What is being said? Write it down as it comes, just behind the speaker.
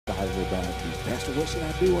everybody, Pastor, what should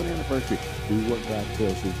I do on anniversary? Do what God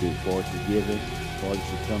tells you to do. For it's giving, for you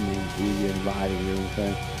should come in, who you invited and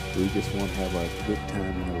everything. We just want to have a good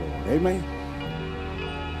time in the Lord. Amen.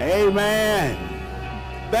 Amen.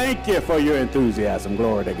 Thank you for your enthusiasm.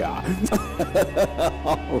 Glory to God.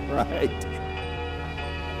 All right.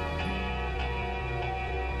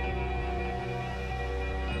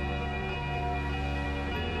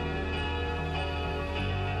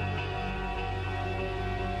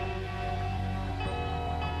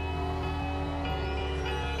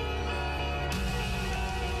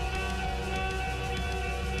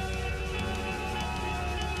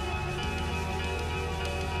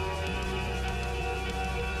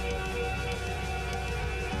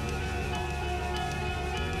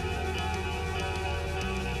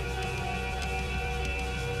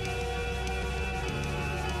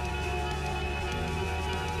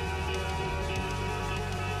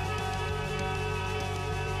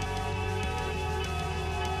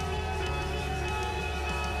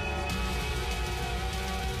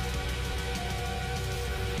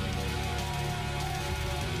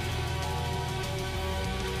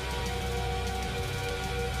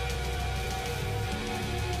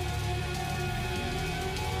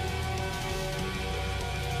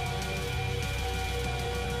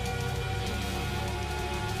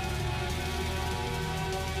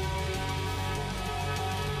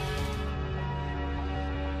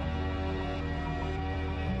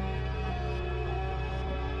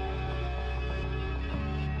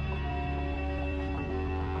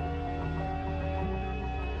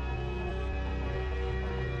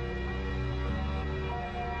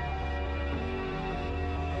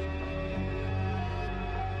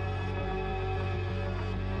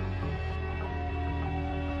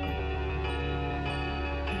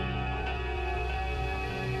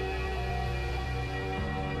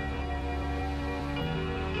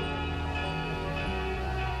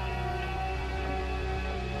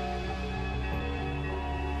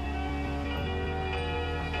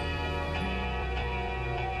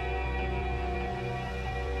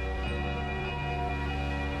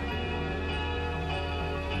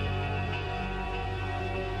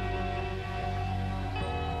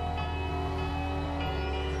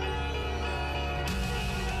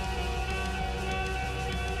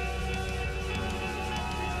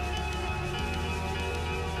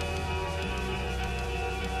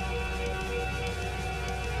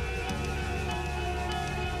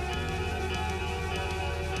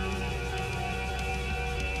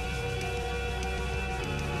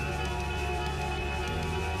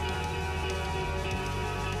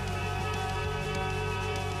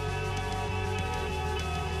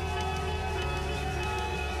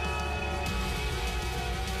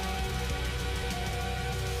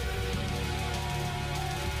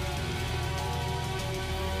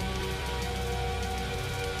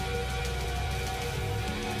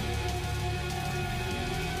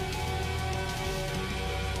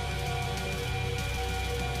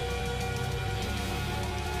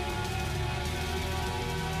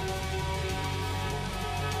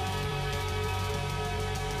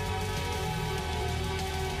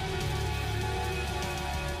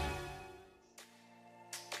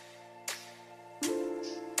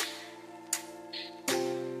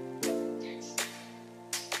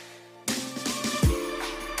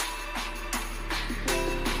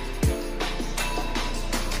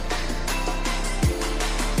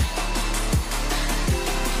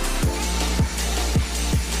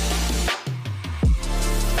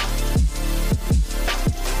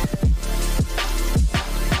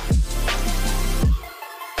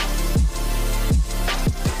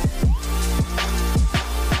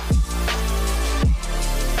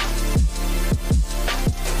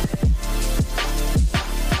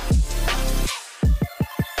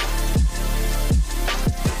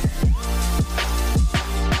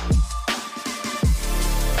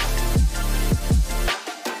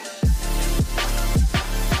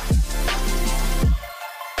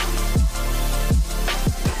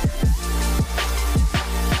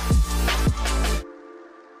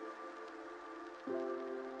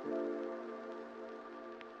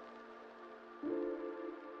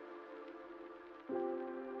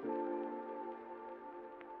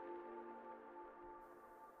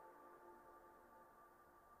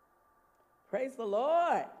 Praise the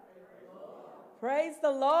Lord. Praise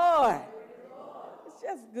the Lord. It's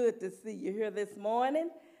just good to see you here this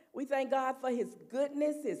morning. We thank God for his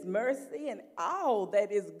goodness, his mercy, and all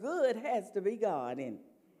that is good has to be God. And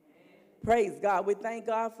praise God. We thank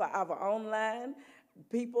God for our online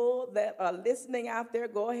people that are listening out there.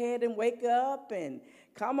 Go ahead and wake up and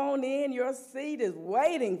come on in. Your seat is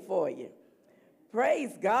waiting for you.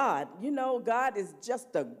 Praise God. You know, God is just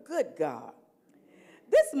a good God.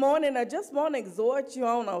 This morning, I just want to exhort you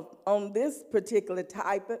on this particular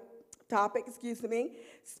topic,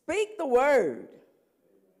 Speak the word.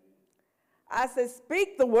 I said,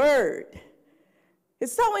 speak the word.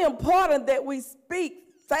 It's so important that we speak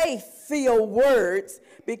faith-filled words,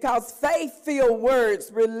 because faith-filled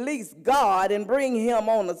words release God and bring him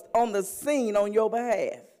on the scene on your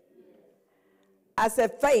behalf. I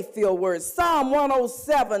said faith-filled words. Psalm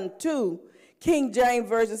 107:2, King James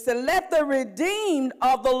Version said, let the redeemed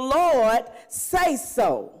of the Lord say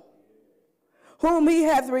so, whom he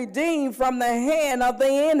hath redeemed from the hand of the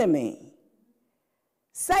enemy.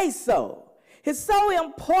 Say so. It's so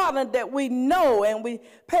important that we know and we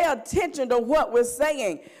pay attention to what we're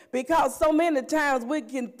saying, because so many times we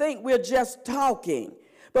can think we're just talking.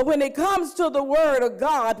 But when it comes to the word of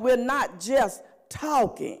God, we're not just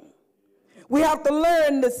talking. We have to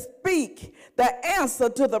learn to speak the answer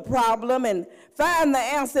to the problem and find the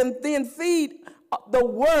answer and then feed the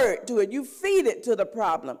word to it. You feed it to the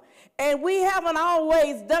problem. And we haven't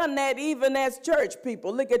always done that even as church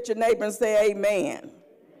people. Look at your neighbor and say amen.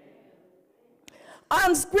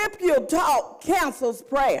 Unscriptural talk cancels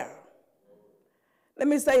prayer. Let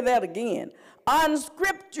me say that again.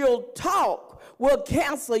 Unscriptural talk will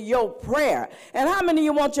cancel your prayer. And how many of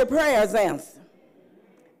you want your prayers answered?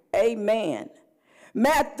 Amen.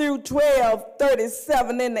 Matthew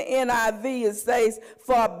 12:37 in the NIV, it says,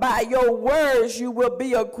 for by your words you will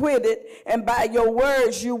be acquitted, and by your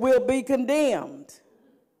words you will be condemned.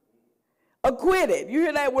 Acquitted. You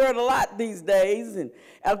hear that word a lot these days. And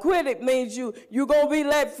acquitted means you're going to be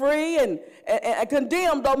let free, and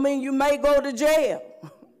condemned don't mean you may go to jail.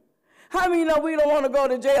 How many know we don't want to go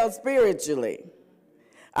to jail spiritually?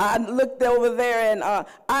 I looked over there, and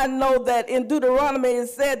I know that in Deuteronomy it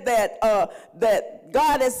said that that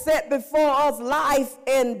God has set before us life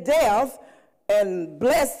and death and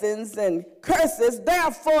blessings and curses.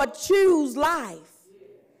 Therefore, choose life.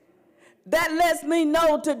 That lets me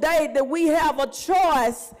know today that we have a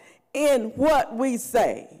choice in what we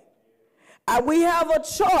say. We have a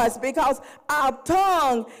choice, because our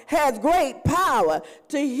tongue has great power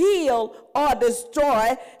to heal or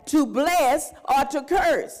destroy, to bless or to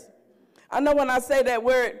curse. I know when I say that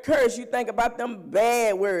word curse, you think about them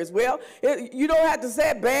bad words. Well, you don't have to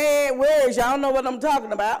say bad words. Y'all know what I'm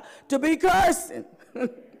talking about, to be cursing.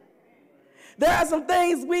 There are some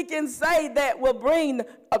things we can say that will bring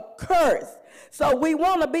a curse. So we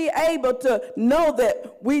want to be able to know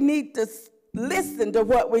that we need to listen to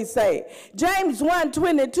what we say. James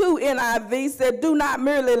 1:22 NIV said, do not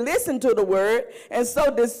merely listen to the word and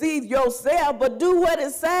so deceive yourself, but do what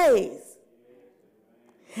it says.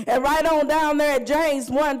 And right on down there at James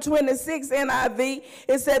 1:26 NIV,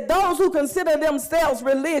 it said, those who consider themselves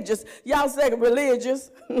religious, y'all say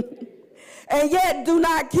religious, and yet do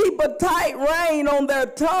not keep a tight rein on their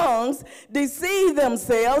tongues, deceive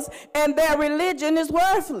themselves, and their religion is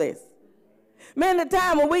worthless. Many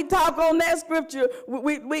times when we talk on that scripture,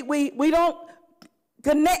 we don't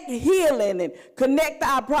connect healing and connect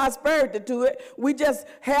our prosperity to it. We just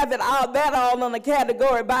have it all in a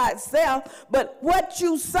category by itself. But what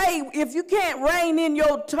you say, if you can't rein in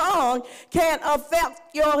your tongue, can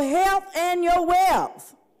affect your health and your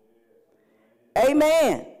wealth.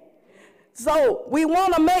 Amen. So we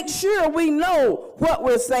want to make sure we know what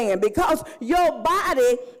we're saying, because your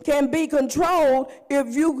body can be controlled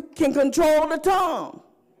if you can control the tongue.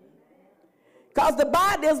 Because the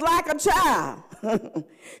body is like a child.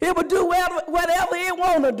 It will do whatever it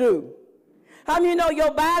want to do. How many know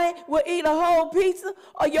your body will eat a whole pizza,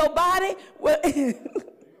 or your body will,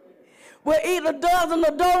 will eat a dozen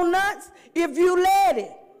of donuts if you let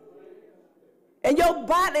it? And your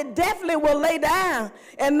body definitely will lay down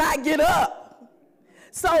and not get up.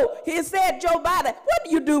 So he said, your body, what do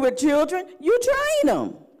you do with children? You train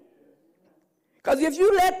them. Because if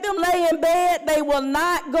you let them lay in bed, they will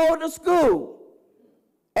not go to school.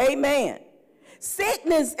 Amen.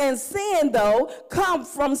 Sickness and sin, though, come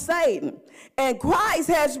from Satan. And Christ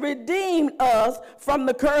has redeemed us from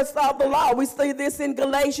the curse of the law. We see this in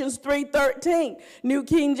Galatians 3:13, New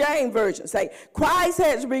King James Version. Say, Christ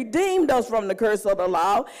has redeemed us from the curse of the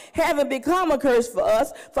law, having become a curse for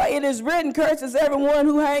us, for it is written, curses everyone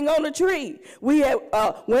who hang on a tree. We have,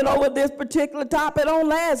 went over this particular topic on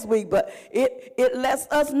last week, but it lets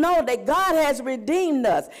us know that God has redeemed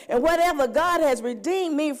us. And whatever God has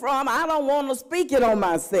redeemed me from, I don't want to speak it on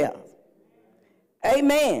myself.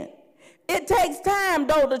 Amen. It takes time,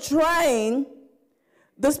 though, to train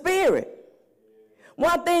the spirit.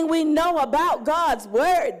 One thing we know about God's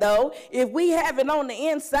word, though, if we have it on the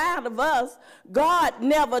inside of us, God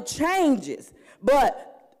never changes.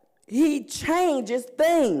 but he changes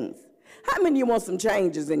things. How many of you want some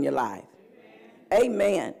changes in your life?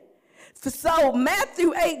 Amen. So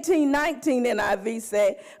Matthew 18:19 NIV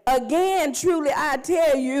said, again, truly I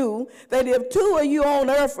tell you that if two of you on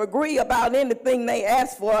earth agree about anything they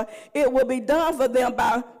ask for, it will be done for them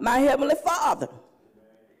by my heavenly Father.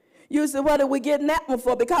 You say, what are we getting that one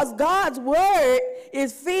for? Because God's word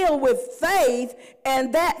is filled with faith,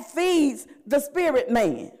 and that feeds the spirit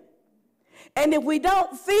man. And if we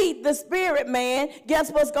don't feed the spirit man,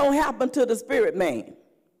 guess what's going to happen to the spirit man?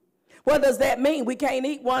 What does that mean? We can't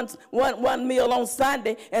eat one meal on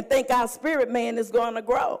Sunday and think our spirit man is going to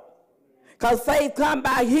grow. Because faith comes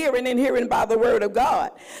by hearing, and hearing by the word of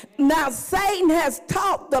God. Now, Satan has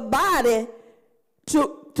taught the body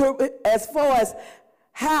to as far as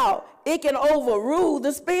how it can overrule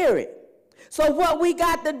the spirit. So what we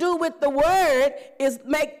got to do with the word is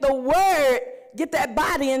make the word get that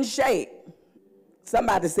body in shape.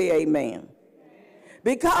 Somebody say amen.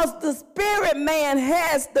 Because the spirit man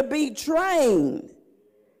has to be trained.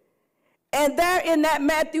 And there in that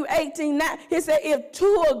Matthew 18:9, he said, if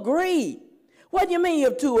two agree. What do you mean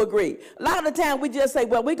if two agree? A lot of the time we just say,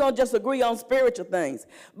 well, we're going to just agree on spiritual things.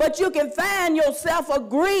 But you can find yourself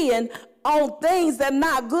agreeing on things that are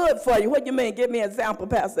not good for you. What do you mean? Give me an example,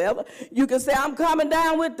 Pastor Ella. You can say, I'm coming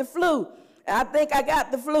down with the flu. I think I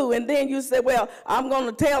got the flu. And then you say, well, I'm going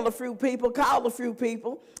to tell a few people, call a few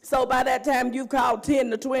people. So by that time, you've called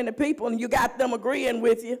 10 to 20 people, and you got them agreeing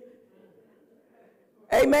with you.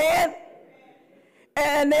 Amen?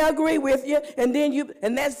 And they agree with you. And then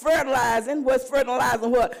and that's fertilizing. What's fertilizing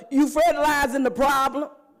what? You fertilizing the problem.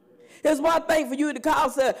 It's one thing for you to call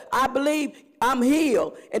and say, I believe I'm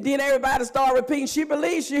healed. And then everybody start repeating, she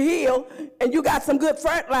believes she's healed, and you got some good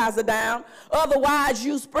fertilizer down. Otherwise,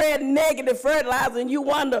 you spread negative fertilizer, and you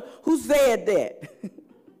wonder who said that.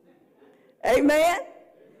 Amen?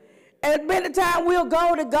 And many times we'll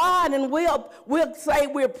go to God, and we'll say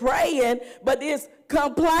we're praying, but it's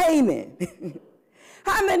complaining.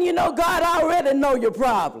 How many of you know God already know your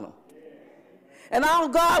problem? And all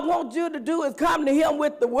God wants you to do is come to him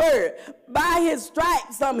with the word. By his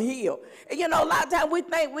stripes, I'm healed. And you know, a lot of times we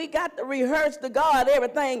think we got to rehearse to God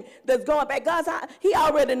everything that's going back. God, he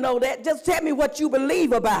already know that. Just tell me what you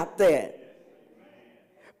believe about that.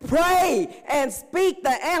 Pray and speak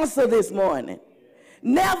the answer this morning.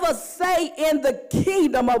 Never say in the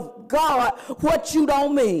kingdom of God what you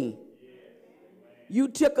don't mean. You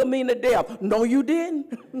tickle me to death. No, you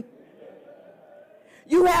didn't.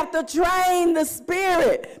 You have to train the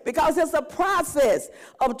spirit, because it's a process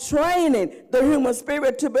of training the human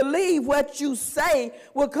spirit to believe what you say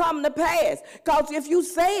will come to pass. Because if you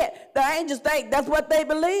say it, the angels think that's what they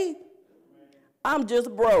believe. I'm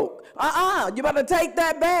just broke. You better take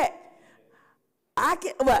that back.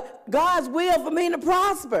 God's will for me to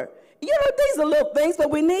prosper. You know, these are little things,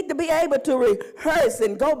 but we need to be able to rehearse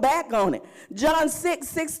and go back on it. John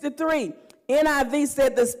 6:63. NIV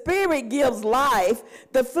said, the spirit gives life,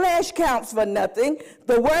 the flesh counts for nothing.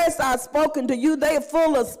 The words are spoken to you, they're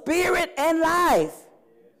full of spirit and life.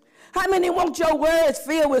 How many want your words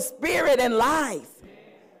filled with spirit and life?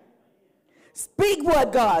 Speak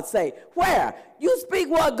what God say. Where? You speak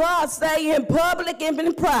what God say in public and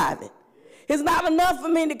in private. It's not enough for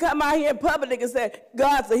me to come out here in public and say,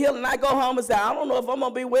 God's a healer, and I go home and say, I don't know if I'm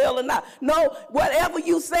going to be well or not. No, whatever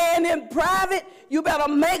you saying in private, you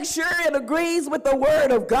better make sure it agrees with the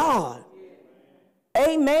word of God.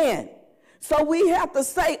 Amen. So we have to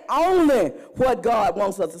say only what God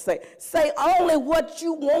wants us to say. Say only what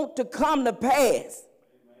you want to come to pass.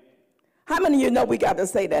 How many of you know we got to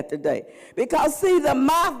say that today? Because, see, the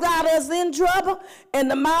mouth got us in trouble,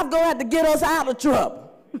 and the mouth going to have to get us out of trouble.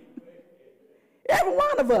 Every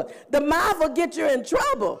one of us. The mouth will get you in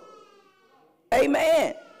trouble.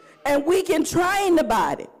 Amen. And we can train the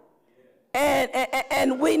body.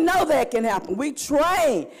 And we know that can happen. We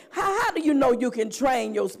train. How do you know you can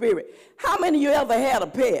train your spirit? How many of you ever had a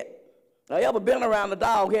pet? Or ever been around a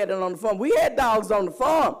dog, had it on the farm? We had dogs on the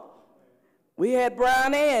farm. We had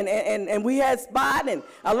Brownie and we had Spot. And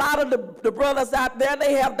a lot of the brothers out there,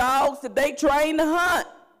 they have dogs that they train to hunt.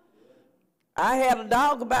 I had a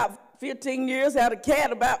dog about 15 years, had a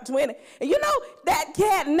cat about 20. And you know, that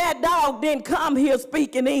cat and that dog didn't come here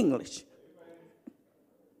speaking English.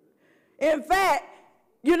 In fact,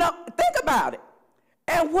 you know, think about it.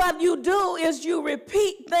 And what you do is you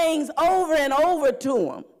repeat things over and over to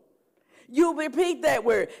them. You repeat that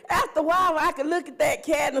word. After a while, I could look at that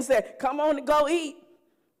cat and say, come on and go eat.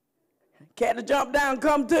 Cat will jump down and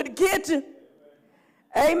come to the kitchen.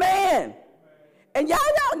 Amen. And y'all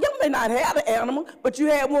may not have an animal, but you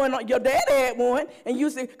had one, your dad had one, and you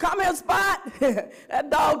said, come here, Spot. That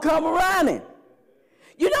dog come running.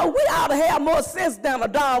 You know, we ought to have more sense than a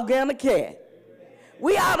dog and a cat.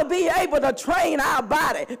 We ought to be able to train our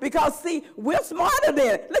body because, see, we're smarter than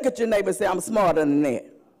it. Look at your neighbor and say, I'm smarter than that.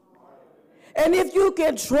 And if you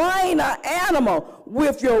can train an animal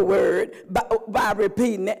with your word by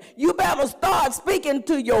repeating it, you better start speaking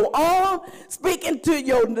to your arm, speaking to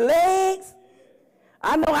your legs.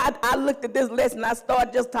 I know I looked at this lesson, I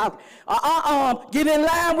started just talking. Get in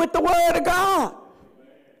line with the word of God.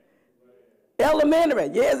 Elementary.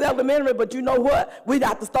 Yeah, it's elementary, but you know what? We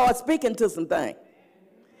got to start speaking to some things.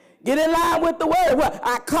 Get in line with the word. Well,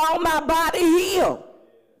 I call my body healed.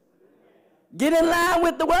 Get in line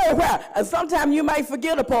with the word. Well, and sometimes you may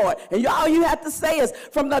forget a part. And all you have to say is,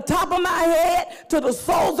 from the top of my head to the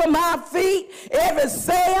soles of my feet, every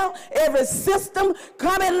cell, every system,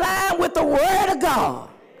 come in line with the word of God.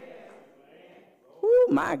 Oh,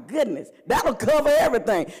 my goodness. That'll cover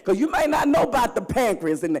everything. Because you may not know about the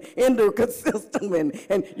pancreas and the endocrine system,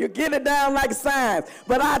 and you get it down like science.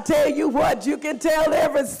 But I tell you what, you can tell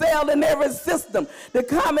every cell and every system to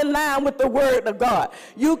come in line with the word of God.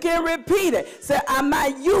 You can repeat it. Say,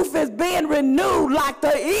 my youth is being renewed like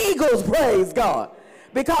the eagles, praise God.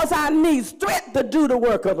 Because I need strength to do the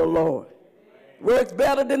work of the Lord. Works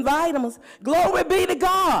better than vitamins. Glory be to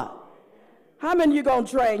God. How many of you going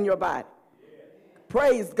to train your body?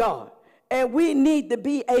 Praise God. And we need to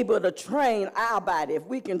be able to train our body if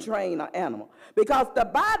we can train an animal. Because the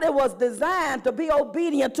body was designed to be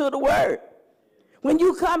obedient to the word. When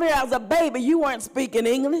you come here as a baby, you weren't speaking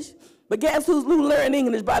English. But guess who learned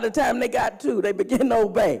English by the time they got 2? They began to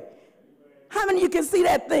obey. How many of you can see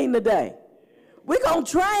that thing today? We're going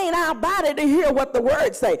to train our body to hear what the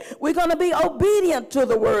word say. We're going to be obedient to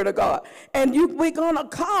the word of God. And we're going to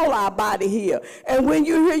call our body here. And when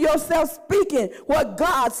you hear yourself speaking what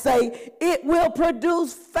God say, it will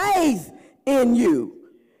produce faith in you.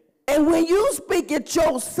 And when you speak it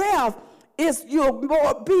yourself,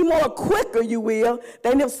 you'll be more quicker, you will,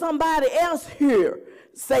 than if somebody else here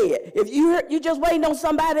say it. If you just waiting on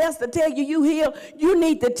somebody else to tell you healed, you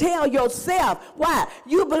need to tell yourself. Why?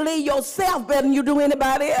 You believe yourself better than you do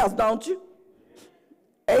anybody else, don't you?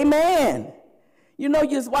 Amen. You know,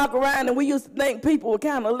 you just walk around and we used to think people were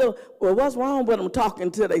kind of a little, well, what's wrong with them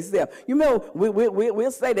talking to themselves? You know,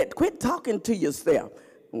 we'll say that, quit talking to yourself.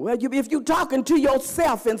 Well, if you're talking to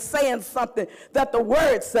yourself and saying something that the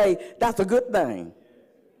word say, that's a good thing.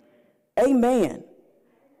 Amen.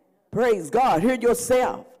 Praise God. Hear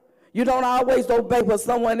yourself. You don't always obey what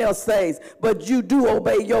someone else says, but you do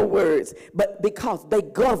obey your words, but because they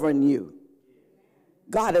govern you.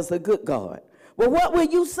 God is a good God. Well, what will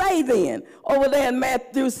you say then? Over there in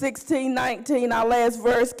Matthew 16:19, our last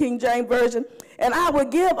verse, King James Version. And I will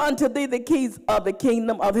give unto thee the keys of the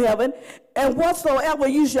kingdom of heaven, and whatsoever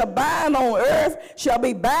you shall bind on earth shall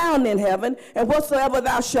be bound in heaven, and whatsoever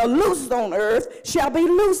thou shalt loose on earth shall be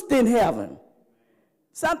loosed in heaven.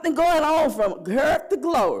 Something going on from earth to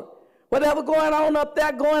glory. Whatever going on up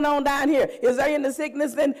there, going on down here. Is there any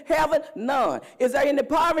sickness in heaven? None. Is there any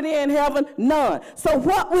poverty in heaven? None. So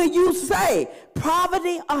what will you say?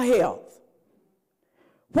 Poverty or health?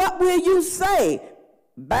 What will you say?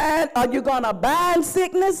 Are you going to bind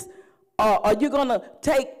sickness, or are you going to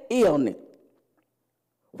take illness?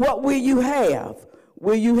 What will you have?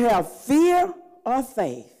 Will you have fear or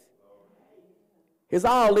faith? It's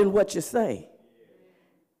all in what you say.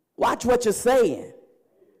 Watch what you're saying.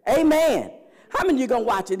 Amen. How many of you going to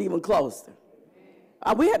watch it even closer?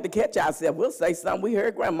 We have to catch ourselves. We'll say something we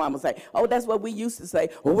heard grandmama say. Oh, that's what we used to say.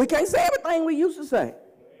 Well, we can't say everything we used to say.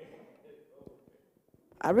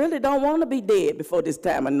 I really don't want to be dead before this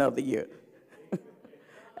time another year.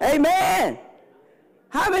 Amen.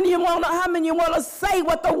 How many of you want to say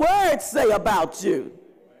what the words say about you?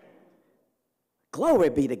 Glory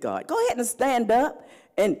be to God. Go ahead and stand up.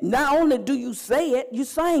 And not only do you say it, you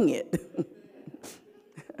sing it.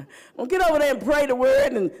 Don't get over there and pray the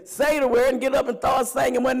word and say the word and get up and start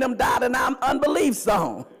singing one of them died and I'm unbelief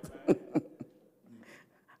songs.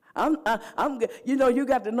 You know, you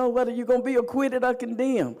got to know whether you're going to be acquitted or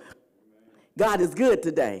condemned. God is good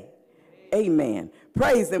today. Amen.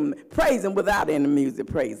 Praise him without any music.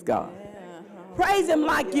 Praise God. Praise him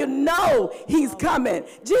like you know he's coming.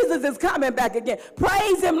 Jesus is coming back again.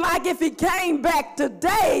 Praise him like if he came back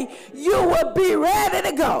today, you would be ready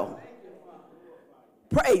to go.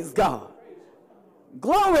 Praise God.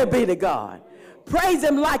 Glory be to God. Praise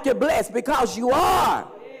him like you're blessed because you are.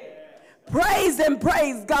 Praise him,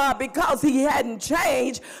 praise God, because he hadn't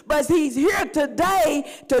changed, but he's here today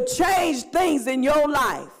to change things in your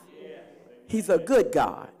life. He's a good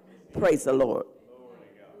God. Praise the Lord.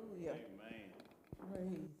 Hallelujah. Praise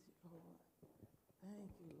you, Lord.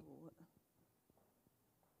 Thank you, Lord.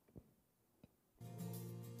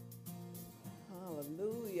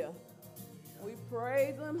 Hallelujah. We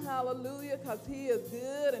praise him, hallelujah, because he is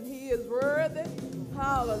good and he is worthy.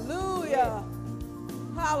 Hallelujah.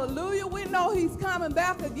 Hallelujah. We know he's coming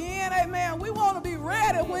back again. Amen. We want to be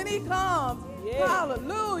ready when he comes. Yes.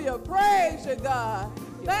 Hallelujah. Praise you, God.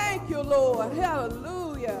 Thank you, Lord.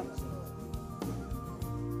 Hallelujah.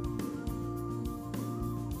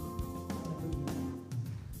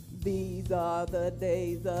 These are the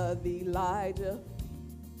days of Elijah,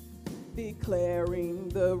 declaring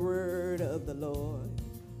the word of the Lord.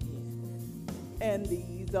 And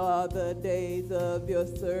these are the days of your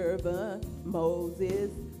servant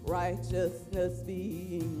Moses, righteousness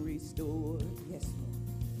being restored. Yes, Lord.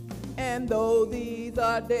 And though these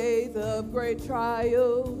are days of great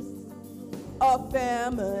trials, of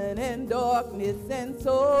famine and darkness and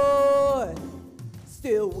sword,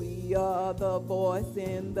 still we are the voice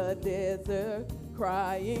in the desert,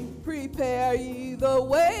 crying, prepare ye the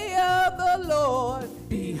way of the Lord.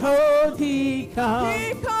 Behold, he comes.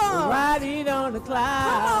 He comes. Riding on the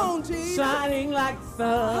cloud. Come on, Jesus. Shining like the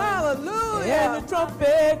sun. Hallelujah. And the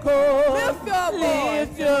trumpet calls. Lift your voice.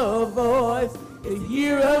 Lift your voice. It's the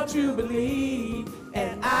year of Jubilee.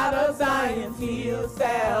 And out of Zion's hill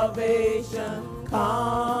salvation comes.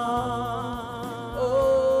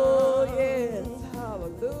 Oh, yes.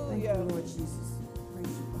 Hallelujah. Thank you, Lord Jesus.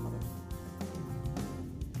 Praise you, Father.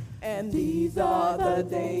 And these are the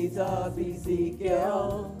days of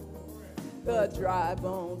Ezekiel, the dry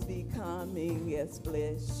bones becoming as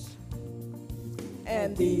flesh.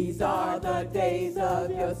 And these are the days of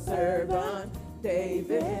your servant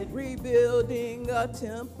David, rebuilding a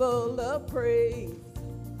temple of praise.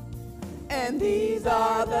 And these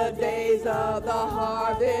are the days of the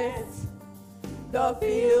harvest. The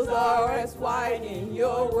fields are as white in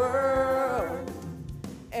your word.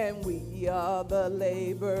 And we are the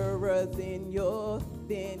laborers in your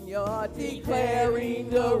vineyard, declaring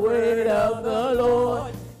the word of the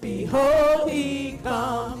Lord. Behold, he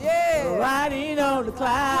comes. Yeah. Riding on the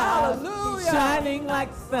cloud. Hallelujah. Shining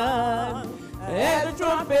like the sun. And the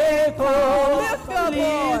trumpet calls. Lift your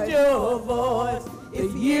voice. Your voice.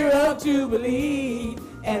 It's the year of Jubilee.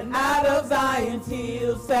 And out of Zion's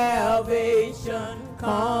hill salvation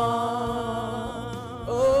comes.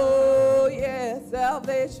 Oh, yes,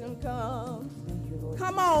 salvation comes.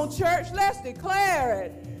 Come on, church, let's declare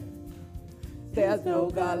it. There's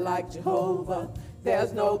no God like Jehovah.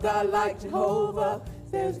 There's no God like Jehovah.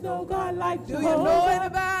 There's no God like Do Jehovah. you know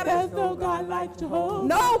anybody? There's no God like Jehovah.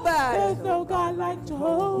 Nobody. There's no God like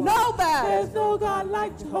Jehovah. Nobody. There's no God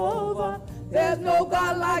like Jehovah. There's no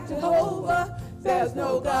God like Jehovah. There's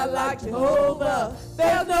no God like Jehovah.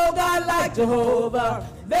 There's no God like Jehovah.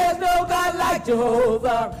 There's no God like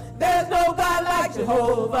Jehovah. There's no God like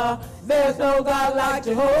Jehovah. There's no God like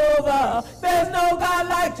Jehovah. There's no God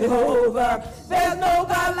like Jehovah. There's no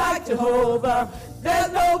God like Jehovah.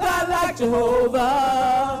 There's no God like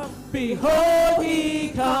Jehovah. Behold, he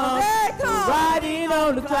comes. There he comes. Riding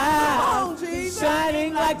on the cloud. Come on, Jesus.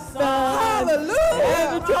 Shining like the sun. Hallelujah.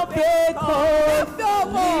 And the trumpet calls. Lift your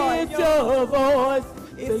voice. Lift your voice.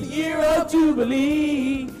 It's the year of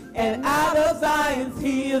Jubilee. And out of Zion's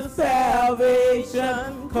hill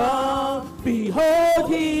salvation comes.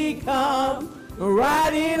 Behold, he comes.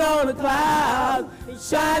 Riding on the clouds,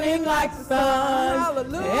 shining like the sun.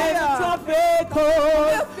 Hallelujah. And the trumpet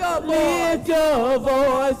calls. Lift your voice. Lift your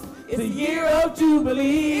voice. It's the year of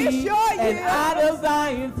Jubilee. It's your year. And out of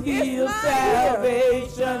Zion's hill my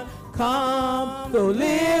salvation comes. So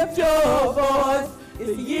lift your voice.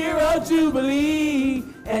 It's the year of Jubilee.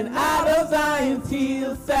 And out of Zion's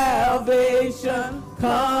hill salvation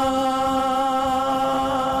comes.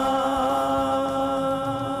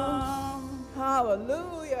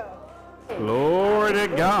 Hallelujah. Glory to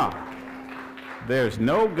God. There's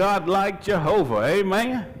no God like Jehovah.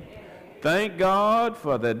 Amen. Thank God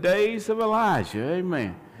for the days of Elijah.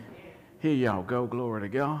 Amen. Here y'all go. Glory to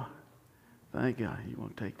God. Thank God. You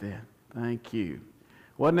want to take that? Thank you.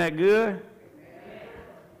 Wasn't that good?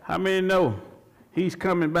 How many know he's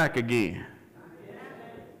coming back again?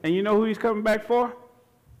 And you know who he's coming back for?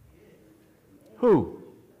 Who?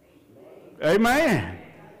 Amen.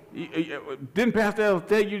 Didn't Pastor Ellis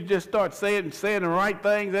tell you to just start saying the right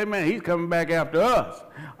things? Amen. He's coming back after us.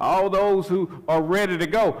 All those who are ready to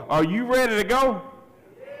go. Are you ready to go?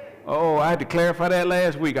 Oh, I had to clarify that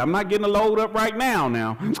last week. I'm not getting a load up right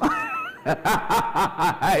now.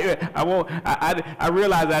 I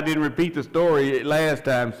realized I didn't repeat the story last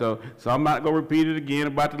time, so I'm not going to repeat it again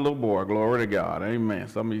about the little boy. Glory to God. Amen.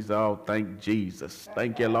 Some of you say, oh, thank Jesus.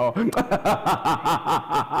 Thank you, Lord.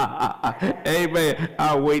 Amen.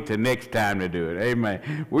 I'll wait till next time to do it.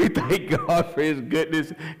 Amen. We thank God for his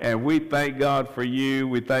goodness, and we thank God for you.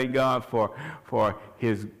 We thank God for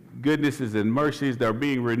his goodnesses and mercies that are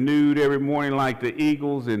being renewed every morning like the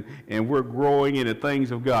eagles, and we're growing in the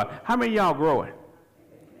things of God. How many of y'all growing?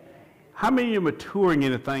 How many of you are maturing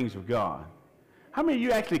in the things of God? How many of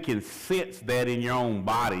you actually can sense that in your own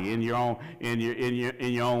body, in your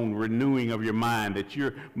own renewing of your mind, that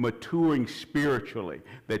you're maturing spiritually,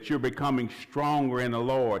 that you're becoming stronger in the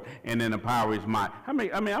Lord and in the power of his might? I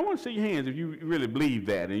want to see your hands if you really believe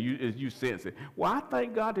that and you sense it. Well, I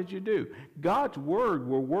thank God that you do. God's word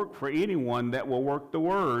will work for anyone that will work the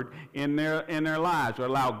word in their lives, or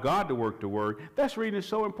allow God to work the word. That's the reason it's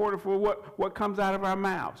so important for what comes out of our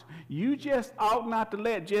mouths. You just ought not to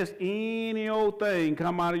let just any old thing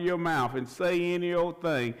come out of your mouth and say any old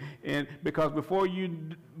thing, and because before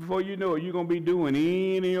you know it, you're going to be doing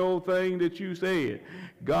any old thing that you said.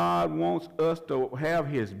 God wants us to have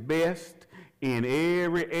his best in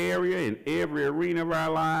every area, in every arena of our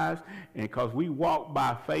lives, and because we walk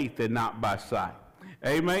by faith and not by sight.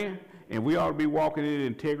 Amen. And we ought to be walking in the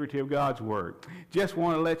integrity of God's word. Just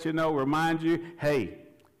want to let you know, remind you, hey,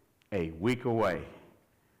 a week away.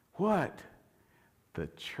 What? The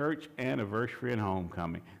church anniversary and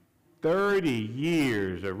homecoming. 30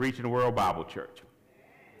 years of Reaching the World Bible Church.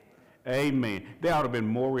 Amen. There ought to have been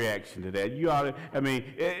more reaction to that. You ought to,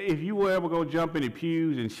 if you were ever going to jump in the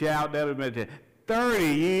pews and shout, that would have been 30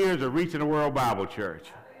 years of Reaching the World Bible Church.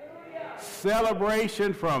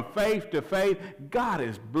 Celebration from faith to faith. God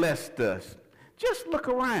has blessed us. Just look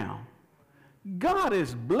around. God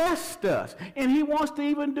has blessed us, and he wants to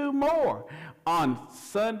even do more. On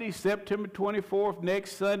Sunday, September 24th,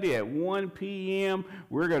 next Sunday at 1 p.m.,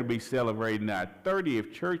 we're going to be celebrating our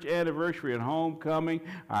 30th church anniversary and homecoming.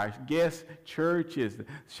 Our guest church is the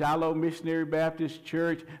Shiloh Missionary Baptist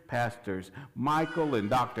Church. Pastors Michael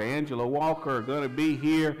and Dr. Angela Walker are going to be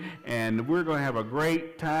here, and we're going to have a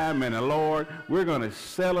great time in the Lord. We're going to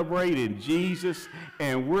celebrate in Jesus,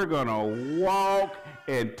 and we're going to walk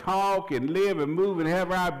and talk and live and move and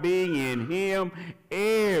have our being in him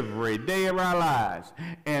every day of our lives.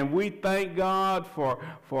 And we thank God for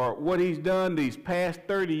what he's done these past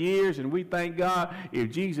 30 years, and we thank God,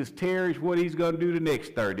 if Jesus tarries, what he's going to do the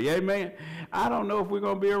next 30. Amen. I don't know if we're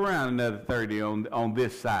going to be around another 30 on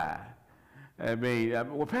this side.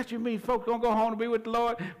 Well, Pastor, you mean folks don't go home to be with the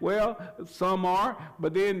Lord? Well, some are,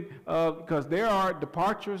 but then because there are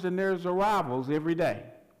departures and there's arrivals every day.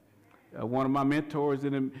 One of my mentors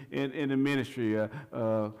in the ministry,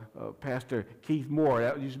 Pastor Keith Moore,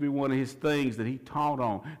 that used to be one of his things that he taught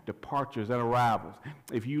on, departures and arrivals.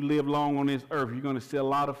 If you live long on this earth, you're going to see a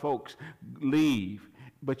lot of folks leave,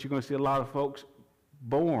 but you're going to see a lot of folks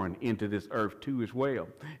born into this earth too as well.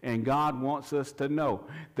 And God wants us to know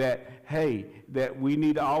that, hey, that we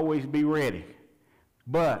need to always be ready.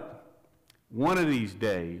 But one of these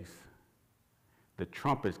days, the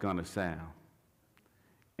trumpet's going to sound.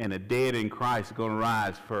 And the dead in Christ are going to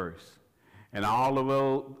rise first. And all of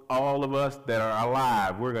us that are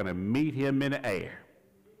alive, we're going to meet him in the air.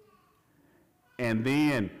 And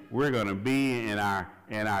then we're going to be in our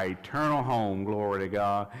eternal home, glory to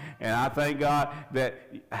God. And I thank God that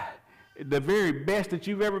the very best that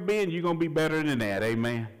you've ever been, you're going to be better than that.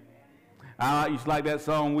 Amen. I used to like that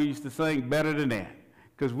song we used to sing, Better Than That.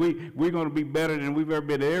 Because we're going to be better than we've ever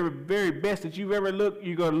been. The very best that you've ever looked,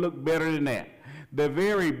 you're going to look better than that. The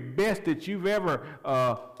very best that you've ever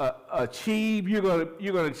achieved, you're going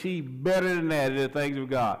to achieve better than that in the things of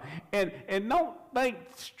God. And don't think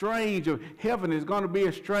strange of heaven is going to be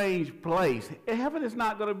a strange place. Heaven is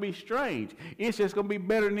not going to be strange. It's just going to be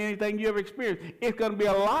better than anything you ever experienced. It's going to be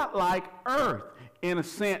a lot like earth in a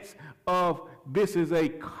sense of this is a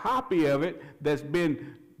copy of it that's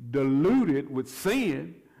been diluted with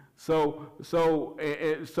sin. So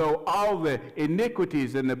all the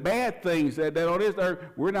iniquities and the bad things that on this earth,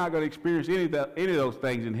 we're not going to experience any of those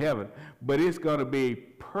things in heaven. But it's going to be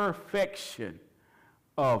perfection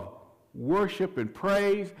of worship and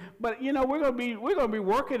praise. But we're going to be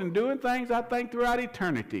working and doing things, I think, throughout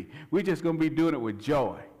eternity. We're just going to be doing it with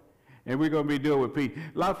joy. And we're going to be doing it with peace.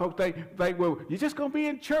 A lot of folks think, well, you're just going to be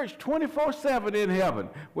in church 24/7 in heaven.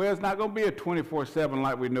 Well, it's not going to be a 24/7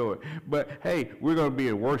 like we know it. But, hey, we're going to be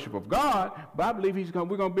in worship of God, but I believe we're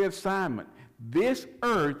going to be assignment. This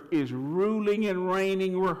earth is ruling and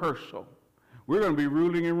reigning rehearsal. We're going to be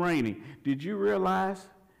ruling and reigning. Did you realize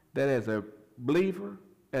that as a believer,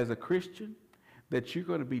 as a Christian that you're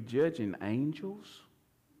going to be judging angels?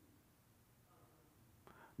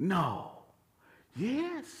 No.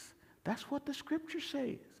 Yes, that's what the scripture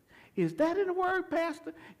says. Is that in the word,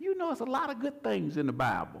 Pastor? You know, it's a lot of good things in the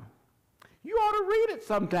Bible. You ought to read it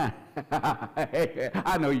sometime.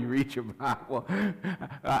 I know you read your Bible.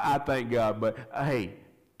 I thank God. But, hey,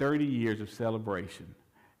 30 years of celebration.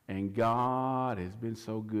 And God has been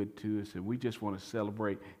so good to us, and we just want to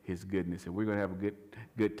celebrate his goodness, and we're going to have a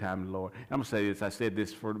good time in the Lord. I'm going to say this. I said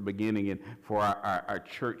this for the beginning, and for our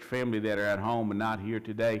church family that are at home and not here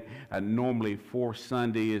today. Normally, fourth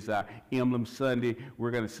Sunday is our Emblem Sunday.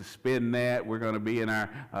 We're going to suspend that. We're going to be in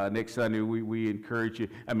our next Sunday. We encourage you.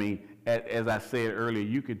 I mean, as I said earlier,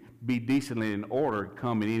 you could be decently in order,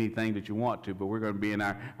 come in anything that you want to, but we're going to be in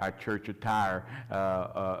our church attire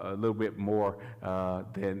a little bit more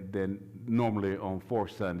than normally on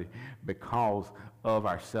fourth Sunday because of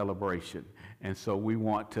our celebration. And so we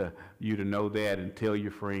want you to know that and tell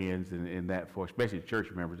your friends and that for especially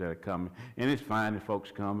church members that are coming. And it's fine if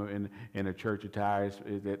folks come in a church attire.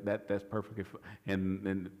 That's perfectly fine.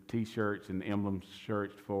 And T-shirts and emblem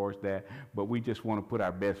shirts for us that. But we just want to put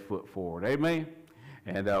our best foot forward. Amen?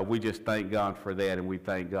 And we just thank God for that, and we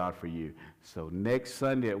thank God for you. So next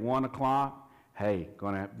Sunday at 1 o'clock, hey,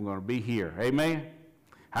 we're going to be here. Amen?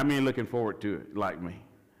 How many are looking forward to it like me?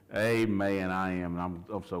 Amen, I am, and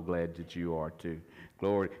I'm so glad that you are too.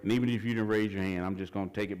 Glory. And even if you didn't raise your hand, I'm just going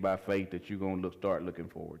to take it by faith that you're going to start looking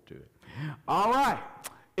forward to it. All right,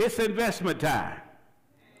 it's investment time.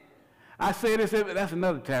 I say this, that's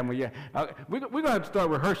another time where we're going to have to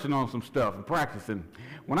start rehearsing on some stuff and practicing.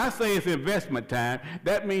 When I say it's investment time,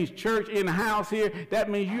 that means church in the house here,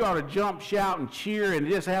 that means you ought to jump, shout, and cheer and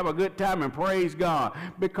just have a good time and praise God.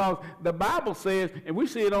 Because the Bible says, and we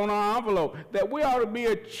see it on our envelope, that we ought to be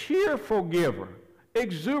a cheerful giver,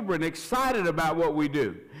 exuberant, excited about what we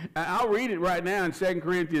do. I'll read it right now in 2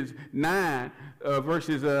 Corinthians 9,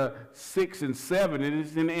 verses 6 and 7. It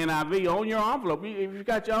is in the NIV on your envelope. If you've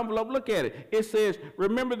got your envelope, look at it. It says,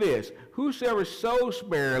 remember this, whosoever sows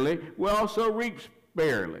sparingly will also reap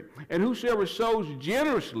sparingly, and whosoever sows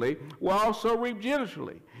generously will also reap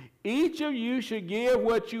generously. Each of you should give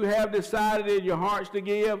what you have decided in your hearts to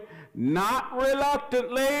give, not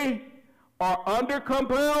reluctantly or under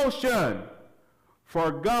compulsion,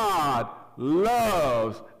 for God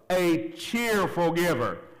loves a cheerful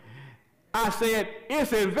giver. I said,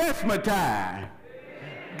 it's investment time.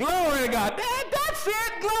 Glory to God. That's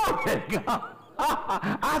it. Glory to God.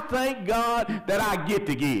 I thank God that I get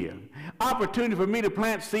to give. Opportunity for me to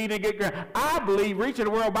plant seed and get ground. I believe Reaching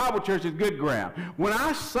the World Bible Church is good ground. When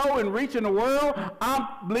I sow in Reaching the World,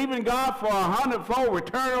 I'm believing God for 100-fold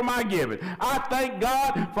return on my giving. I thank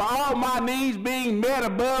God for all my needs being met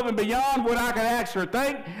above and beyond what I can ask or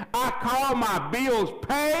think. I call my bills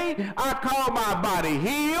paid. I call my body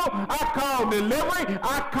healed. I call delivery.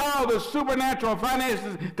 I call the supernatural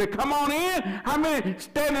finances to come on in. How many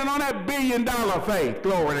standing on that $1 billion faith?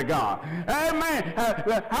 Glory to God. Amen.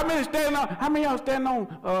 How many standing on? How many of y'all standing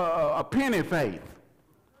on a penny faith?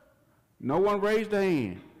 No one raised a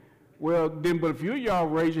hand. Well, then, but a few of y'all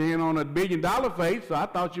raised your hand on a $1 billion faith, so I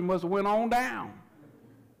thought you must have went on down.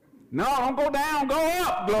 No, don't go down, go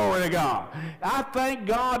up, glory to God. I thank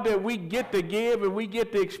God that we get to give and we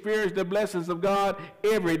get to experience the blessings of God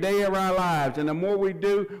every day of our lives. And the more we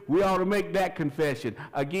do, we ought to make that confession.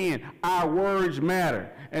 Again, our words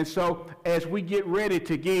matter. And so as we get ready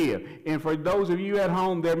to give, and for those of you at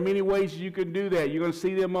home, there are many ways you can do that. You're going to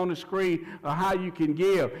see them on the screen of how you can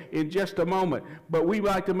give in just a moment. But we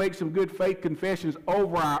like to make some good faith confessions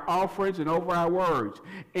over our offerings and over our words.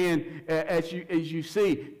 And as you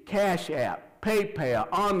see, Cash App,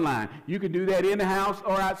 PayPal, online. You can do that in the house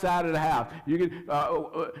or outside of the house. You can.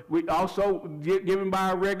 We also give them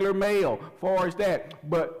by a regular mail. Far as that,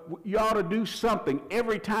 but you ought to do something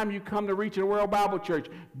every time you come to Reaching the World Bible Church.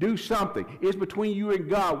 Do something. It's between you and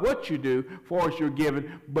God what you do for us. You're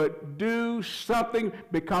giving, but do something,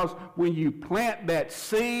 because when you plant that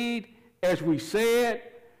seed, as we said,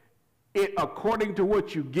 it according to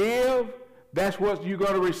what you give, that's what you're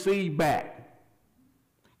going to receive back.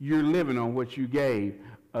 You're living on what you gave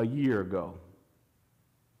a year ago.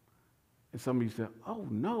 And some of you say, oh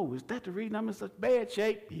no, is that the reason I'm in such bad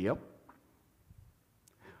shape? Yep.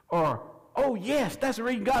 Or, oh yes, that's the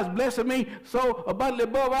reason God's blessing me so abundantly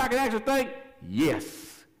above I can actually think.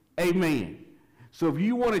 Yes. Amen. So if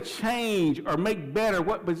you want to change or make better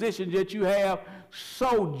what positions that you have,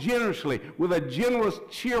 sow generously with a generous,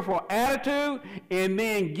 cheerful attitude, and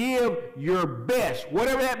then give your best,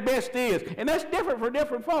 whatever that best is. And that's different for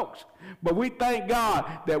different folks. But we thank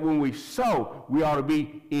God that when we sow, we ought to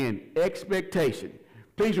be in expectation.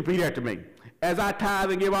 Please repeat after me. As I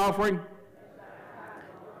tithe and give offering,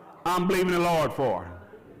 I'm believing the Lord for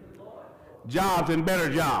jobs and better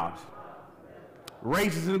jobs,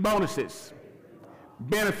 raises and bonuses,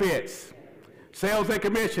 benefits, sales and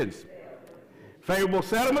commissions, favorable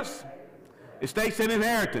settlements, estates and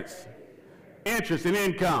inheritance, interest and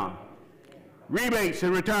income, rebates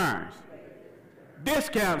and returns,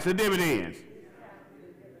 discounts and dividends,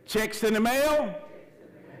 checks in the mail,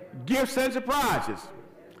 gifts and surprises,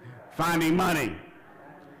 finding money,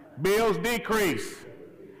 bills decrease,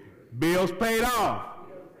 bills paid off,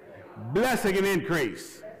 blessing and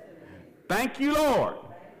increase. Thank you, Lord,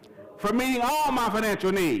 for meeting all my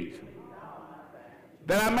financial needs,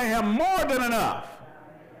 that I may have more than enough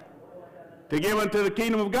to give unto the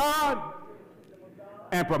kingdom of God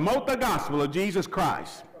and promote the gospel of Jesus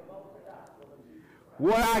Christ.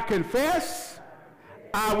 What I confess,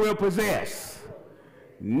 I will possess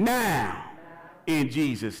now in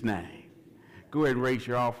Jesus' name. Go ahead and raise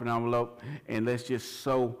your offering envelope, and let's just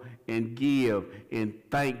sow and give and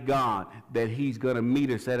thank God that he's going to meet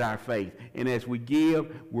us at our faith. And as we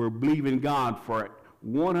give, we're believing God for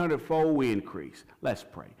 100-fold increase. Let's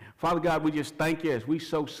pray. Father God, we just thank you as we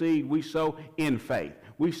sow seed, we sow in faith.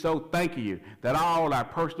 We so thank you that all our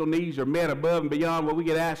personal needs are met above and beyond what we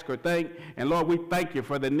could ask or think. And Lord, we thank you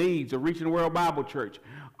for the needs of Reaching the World Bible Church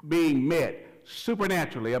being met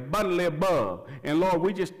supernaturally, abundantly above. And Lord,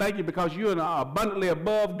 we just thank you because you are abundantly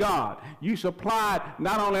above God. You supplied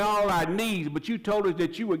not only all our needs, but you told us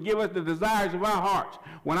that you would give us the desires of our hearts.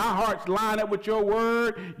 When our hearts line up with your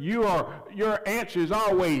word, your answer is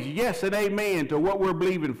always yes and amen to what we're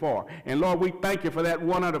believing for. And Lord, we thank you for that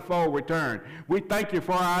 100-fold return. We thank you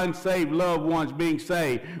for our unsaved loved ones being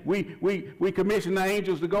saved. We commission the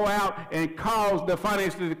angels to go out and cause the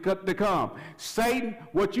finances to come. Satan,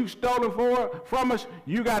 what you've stolen from us,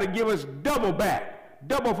 you got to give us double back.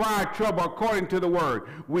 Double for our trouble according to the word.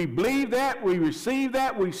 We believe that, we receive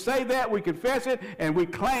that, we say that, we confess it, and we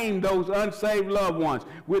claim those unsaved loved ones.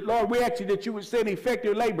 Lord, we ask you that you would send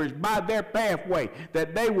effective laborers by their pathway,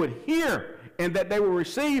 that they would hear and that they will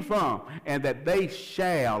receive from, and that they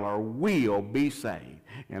shall or will be saved.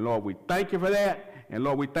 And Lord, we thank you for that. And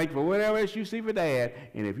Lord, we thank you for whatever else you see for that.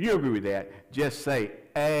 And if you agree with that, just say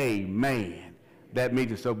amen. That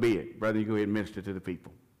means it, so be it. Brother, you go ahead and minister to the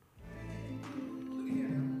people.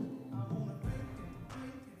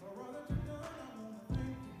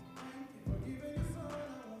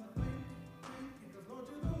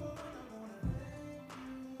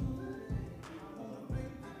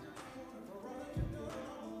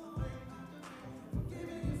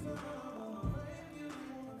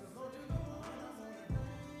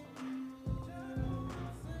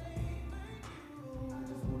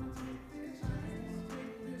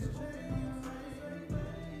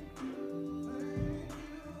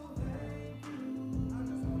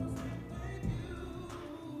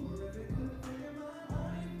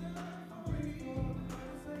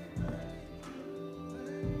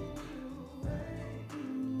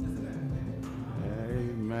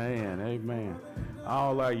 Amen.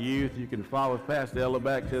 All our youth, you can follow Pastor Ella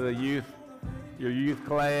back to your youth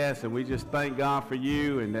class, and we just thank God for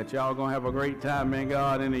you and that y'all going to have a great time, man,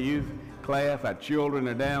 God, in the youth class. Our children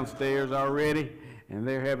are downstairs already, and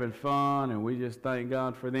they're having fun, and we just thank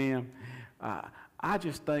God for them. I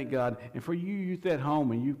just thank God. And for you youth at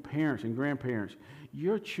home and you parents and grandparents,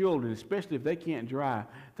 your children, especially if they can't drive,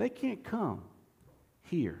 they can't come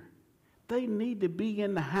here. They need to be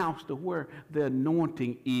in the house to where the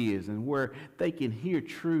anointing is and where they can hear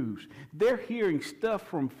truths. They're hearing stuff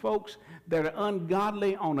from folks that are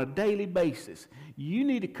ungodly on a daily basis. You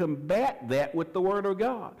need to combat that with the Word of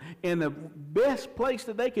God. And the best place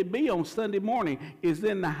that they could be on Sunday morning is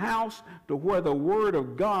in the house to where the Word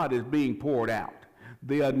of God is being poured out.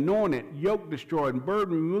 The anointed, yoke-destroying,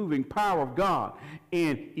 burden-removing power of God.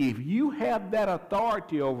 And if you have that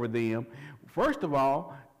authority over them, first of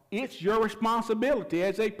all, it's your responsibility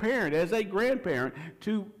as a parent, as a grandparent,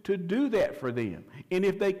 to do that for them. And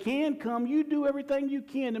if they can come, you do everything you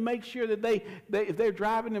can to make sure that they if they're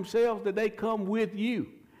driving themselves, that they come with you.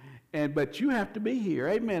 But you have to be here.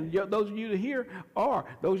 Amen. Those of you that here are.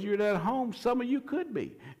 Those of you that are at home, some of you could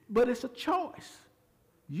be. But it's a choice.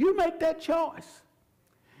 You make that choice.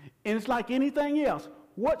 And it's like anything else.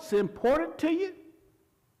 What's important to you,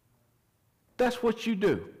 that's what you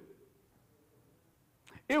do.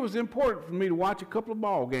 It was important for me to watch a couple of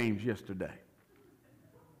ball games yesterday.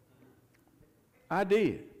 I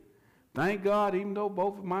did. Thank God, even though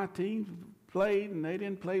both of my teams played and they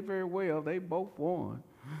didn't play very well, they both won.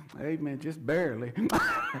 Amen. Just barely.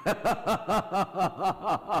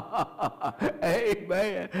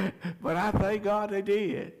 Amen. But I thank God they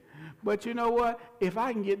did. But you know what? If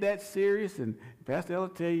I can get that serious, and Pastor Ella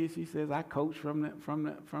tell you, she says I coach from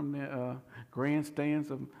the grandstands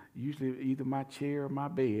of usually either my chair or my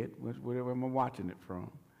bed, whatever I'm watching it from.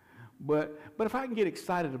 But if I can get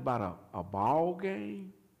excited about a ball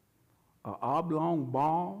game, an oblong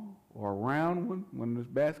ball, or a round one when it's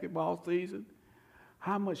basketball season,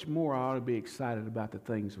 how much more I ought to be excited about the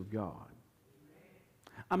things of God.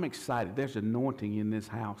 I'm excited. There's anointing in this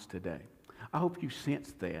house today. I hope you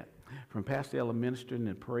sense that from Pastor Ella ministering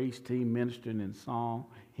and praise team ministering in song,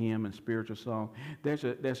 hymn, and spiritual song. There's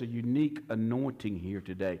a unique anointing here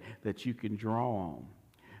today that you can draw on.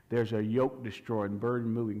 There's a yoke-destroying,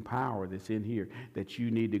 burden-moving power that's in here that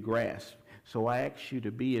you need to grasp. So I ask you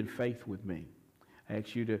to be in faith with me. I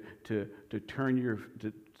ask you to turn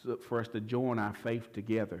for us to join our faith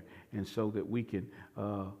together, and so that we can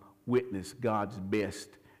witness God's best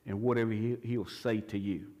and whatever He'll say to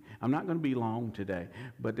you. I'm not going to be long today,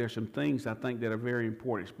 but there's some things I think that are very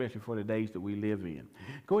important, especially for the days that we live in.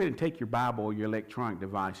 Go ahead and take your Bible or your electronic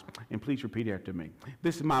device, and please repeat after me.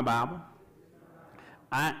 This is my Bible.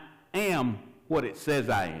 I am what it says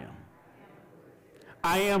I am.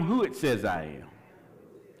 I am who it says I am.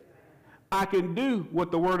 I can do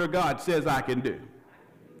what the Word of God says I can do.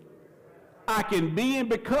 I can be and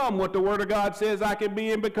become what the Word of God says I can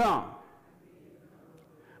be and become.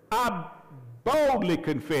 I boldly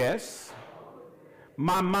confess,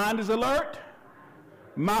 my mind is alert,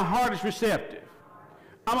 my heart is receptive.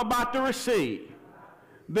 I'm about to receive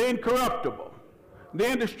the incorruptible,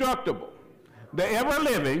 the indestructible, the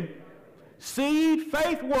ever-living seed,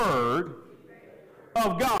 faith, word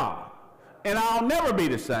of God. And I'll never be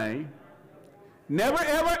the same. Never,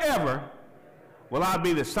 ever, ever will I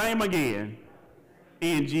be the same again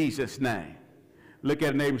in Jesus' name. Look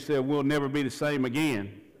at a neighbor and say, we'll never be the same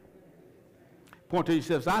again. Point to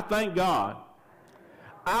yourselves, I thank God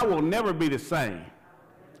I will never be the same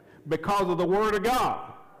because of the Word of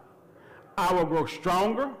God. I will grow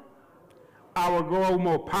stronger. I will grow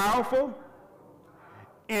more powerful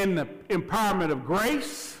in the empowerment of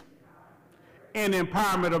grace, in the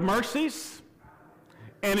empowerment of mercies,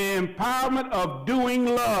 and the empowerment of doing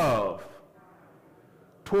love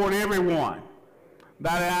toward everyone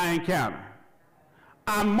that I encounter.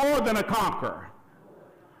 I'm more than a conqueror.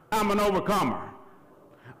 I'm an overcomer.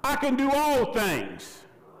 I can do all things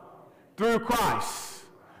through Christ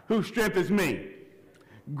who strengthens me.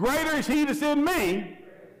 Greater is He that's in me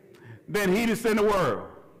than he that's in the world.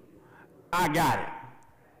 I got it.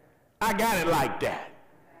 I got it like that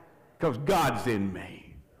because God's in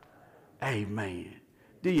me. Amen.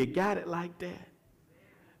 Do you got it like that?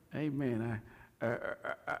 Amen.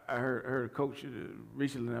 I heard a coach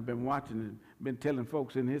recently, and I've been watching and been telling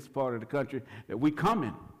folks in his part of the country that we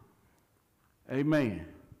coming. Amen.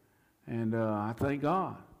 And I thank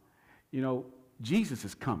God. You know, Jesus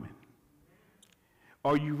is coming.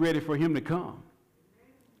 Are you ready for Him to come?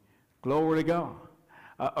 Glory to God.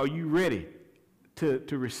 Are you ready to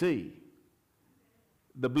receive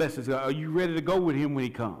the blessings of God? Are you ready to go with Him when He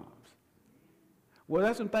comes? Well,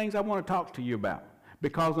 that's some things I want to talk to you about.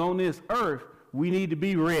 Because on this earth, we need to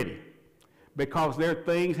be ready. Because there are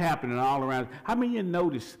things happening all around. How many of you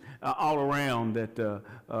notice all around that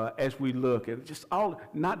as we look at just all,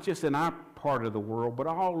 not just in our part of the world, but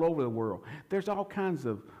all over the world, there's all kinds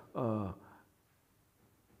of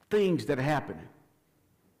things that are happening.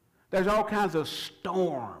 There's all kinds of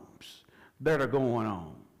storms that are going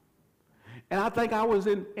on. And I think I was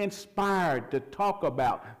inspired to talk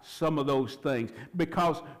about some of those things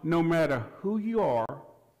because no matter who you are,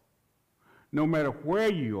 no matter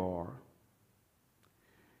where you are,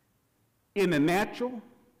 in the natural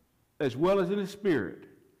as well as in the spirit,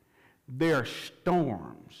 there are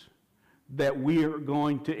storms that we are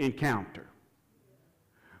going to encounter.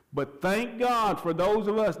 But thank God for those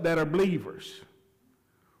of us that are believers,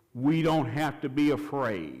 we don't have to be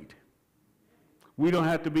afraid. We don't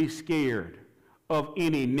have to be scared of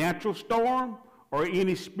any natural storm or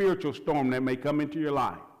any spiritual storm that may come into your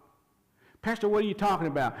life. Pastor, what are you talking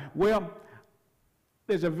about? Well,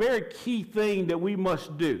 there's a very key thing that we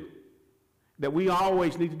must do, that we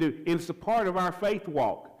always need to do. And it's a part of our faith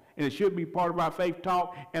walk, and it should be part of our faith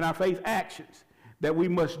talk and our faith actions that we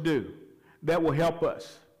must do that will help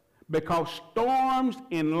us. Because storms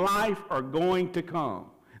in life are going to come.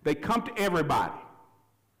 They come to everybody.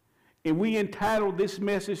 And we entitled this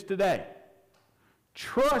message today,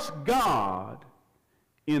 Trust God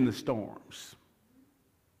in the Storms.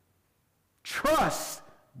 Trust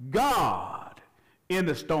God in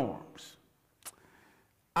the storms.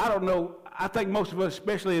 I don't know. I think most of us,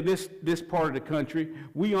 especially in this part of the country,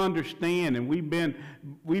 we understand, and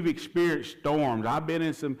we've experienced storms. I've been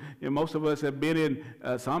in some. Most of us have been in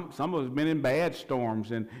some of us have been in bad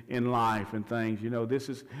storms in life and things. This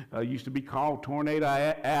is used to be called Tornado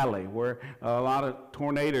Alley, where a lot of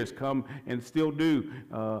tornadoes come and still do.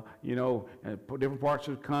 Different parts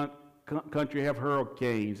of the country have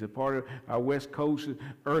hurricanes, and part of our west coast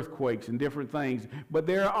earthquakes and different things. But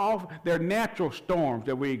they're natural storms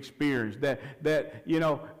that we experience that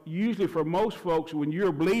usually for most folks, when you're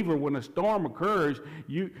a believer, when a storm occurs,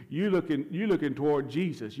 you're looking toward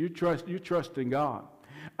Jesus. You trust in God.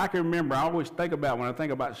 I can remember, I always think about, when I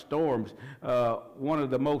think about storms, one of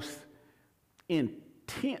the most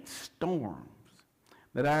intense storms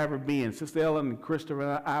that I ever been. Sister Ellen and Christopher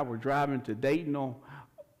and I were driving to Dayton,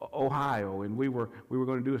 Ohio, and we were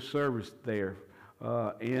going to do a service there,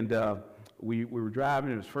 and we were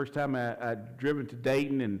driving. It was the first time I'd driven to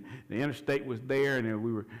Dayton, and the interstate was there, and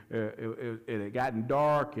we were it had gotten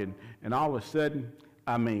dark, and all of a sudden,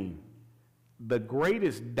 the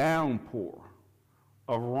greatest downpour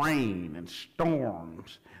of rain and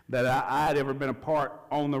storms that I'd ever been a part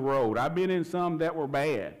on the road. I've been in some that were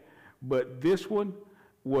bad, but this one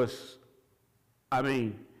was,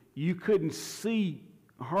 you couldn't see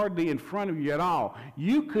hardly in front of you at all.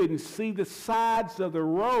 You couldn't see the sides of the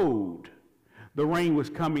road. The rain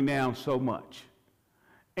was coming down so much.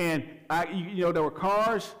 And there were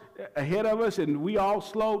cars ahead of us, and we all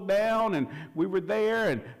slowed down, and we were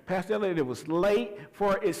there, and Pastor Elliott, it was late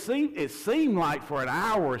it seemed like for an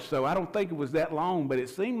hour or so. I don't think it was that long, but it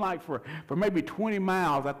seemed like for maybe 20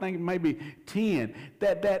 miles, I think maybe 10,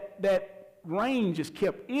 that rain just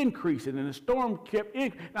kept increasing, and the storm kept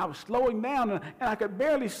increasing. I was slowing down, and I could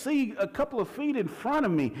barely see a couple of feet in front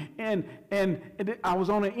of me, and I was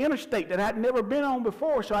on an interstate that I'd never been on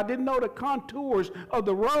before, so I didn't know the contours of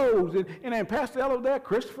the roads, and then Pastor Ella there,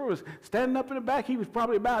 Christopher, was standing up in the back. He was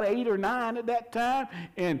probably about 8 or 9 at that time,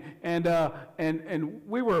 and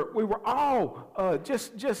we were all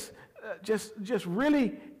just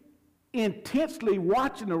really intensely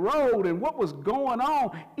watching the road and what was going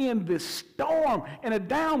on in this storm and a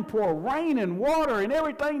downpour, rain and water and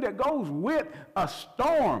everything that goes with a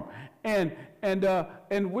storm. And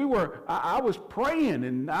I was praying,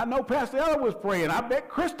 and I know Pastor Ella was praying. I bet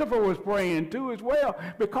Christopher was praying too as well,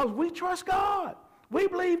 because we trust God. We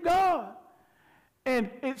believe God.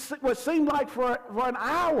 And it's what seemed like for an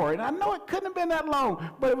hour, and I know it couldn't have been that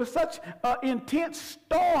long, but it was such an intense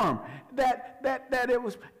storm that it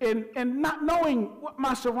was, and not knowing what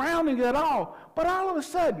my surroundings at all, but all of a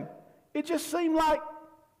sudden, it just seemed like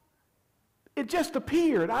it just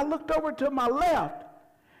appeared. I looked over to my left,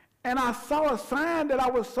 and I saw a sign that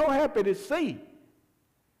I was so happy to see.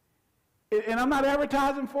 And I'm not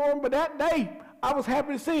advertising for them, but that day, I was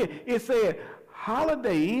happy to see it. It said,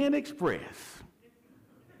 Holiday Inn Express.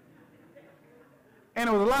 And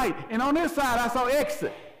it was a light. And on this side, I saw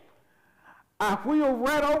exit. I wheeled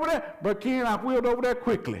right over there, but Ken, I wheeled over there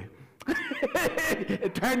quickly.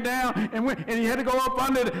 It turned down and went, and you had to go up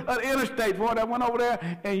under the interstate before I went over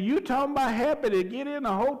there. And you talking about happy to get in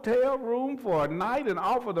a hotel room for a night and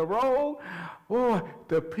off of the road? Boy,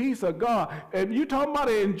 the peace of God. And you talking about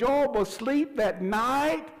an enjoyable sleep that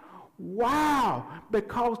night? Wow,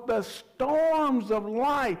 because the storms of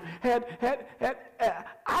life had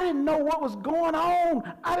I didn't know what was going on.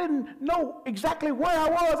 I didn't know exactly where I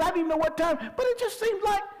was. I didn't know what time, but it just seemed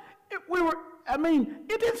like it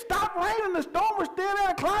didn't stop raining. The storm was still there,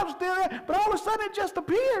 the clouds were still there, but all of a sudden it just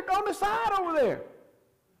appeared on the side over there.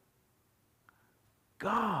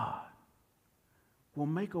 God will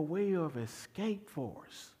make a way of escape for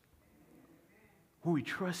us when we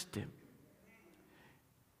trust Him.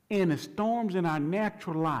 In the storms in our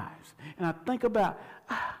natural lives. And I think about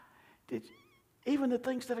even the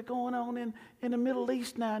things that are going on in the Middle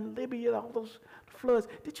East now, in Libya, all those floods.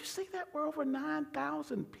 Did you see that where over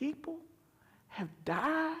 9,000 people have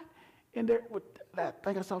died? And I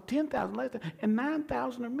think I saw 10,000 last time, and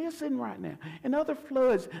 9,000 are missing right now. And other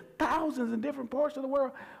floods, thousands in different parts of the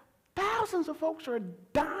world. Thousands of folks are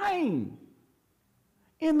dying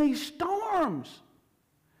in these storms.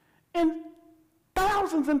 And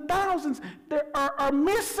thousands that are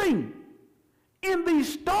missing in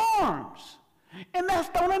these storms. And that's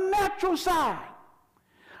on the natural side.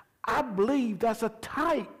 I believe that's a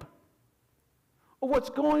type of what's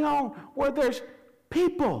going on, where there's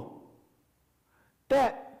people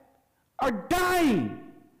that are dying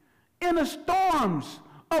in the storms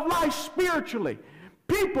of life spiritually.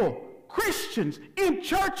 People, Christians in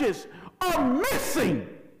churches, are missing.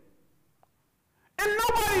 And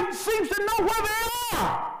nobody seems to know where they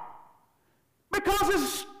are. Because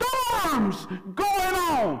there's storms going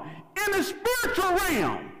on in the spiritual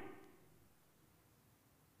realm.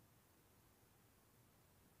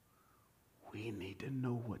 We need to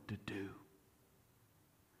know what to do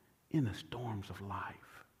in the storms of life.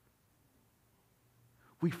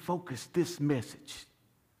 We focus this message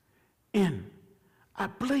in. I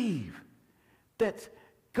believe that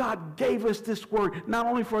God gave us this word, not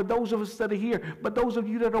only for those of us that are here, but those of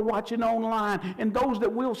you that are watching online and those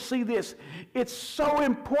that will see this. It's so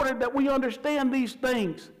important that we understand these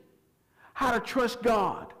things, how to trust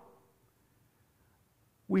God.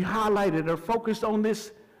 We highlighted or focused on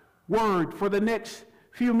this word for the next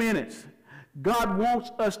few minutes. God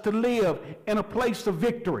wants us to live in a place of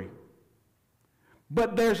victory.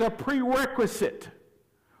 But there's a prerequisite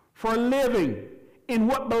for living in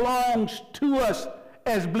what belongs to us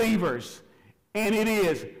as believers, and it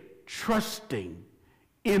is trusting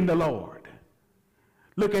in the Lord.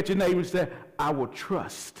 Look at your neighbor and say, I will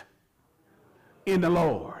trust in the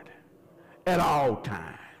Lord at all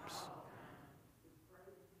times.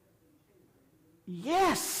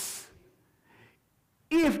 Yes.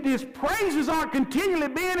 If these praises aren't continually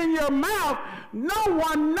being in your mouth, no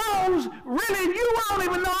one knows, really, you won't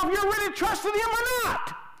even know if you're really trusting him or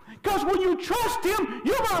not. Because when you trust him,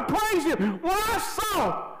 you're going to praise him. When I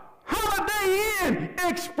saw Holiday Inn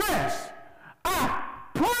Express, I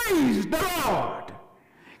praised the Lord.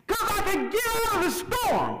 Because I could get out of the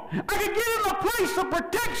storm. I could get in a place of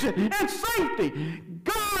protection and safety.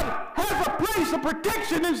 God has a place of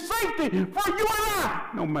protection and safety for you and I,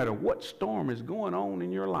 no matter what storm is going on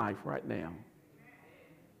in your life right now.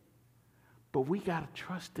 But we got to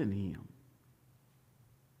trust in him.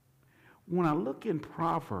 When I look in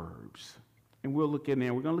Proverbs, and we'll look in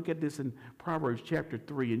there, we're going to look at this in Proverbs chapter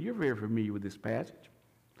 3, and you're very familiar with this passage.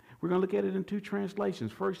 We're going to look at it in two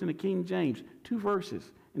translations. First in the King James, 2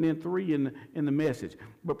 verses, and then 3 in the Message.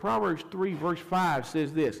 But Proverbs 3 verse 5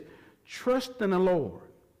 says this, trust in the Lord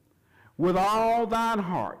with all thine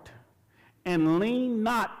heart, and lean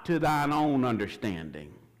not to thine own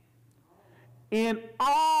understanding. In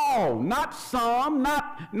all, not some,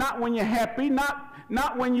 not when you're happy, not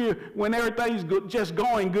when everything's good, just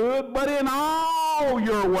going good, but in all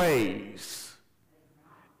your ways.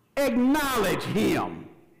 Acknowledge him.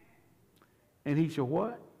 And he shall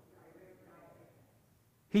what?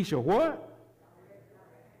 He shall what?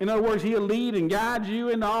 In other words, he'll lead and guide you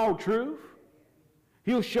into all truth.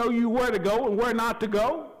 He'll show you where to go and where not to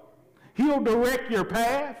go. He'll direct your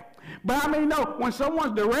path. But I mean, no, when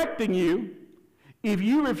someone's directing you, if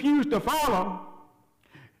you refuse to follow,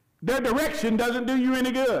 their direction doesn't do you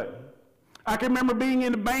any good. I can remember being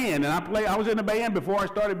in the band, and I was in the band before I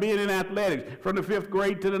started being in athletics, from the 5th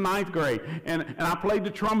grade to the 9th grade, and I played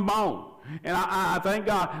the trombone. And I thank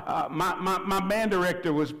God, my band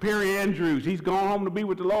director was Perry Andrews. He's gone home to be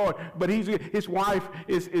with the Lord, but his wife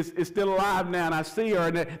is still alive now, and I see her,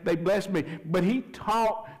 and they bless me. But he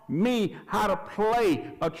taught me how to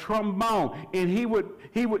play a trombone, and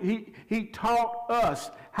he taught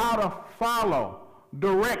us how to follow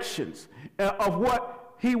directions of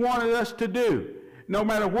what he wanted us to do, no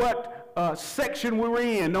matter what section we were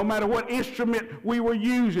in, no matter what instrument we were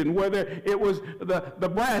using, whether it was the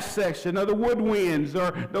brass section or the woodwinds,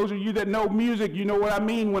 or those of you that know music, you know what I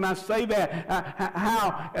mean when I say that,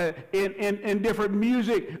 how in different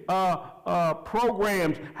music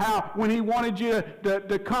programs, how when he wanted you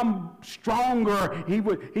to come stronger, he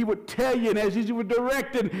would tell you, and as he was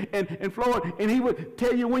directing and flowing, and he would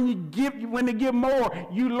tell you when to give more,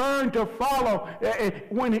 you learn to follow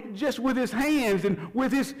just with his hands and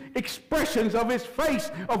with his expressions of his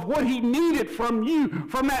face of what he needed from you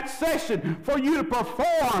from that session for you to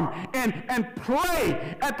perform and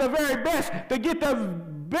play at the very best, to get the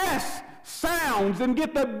best sounds and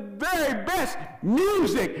get the very best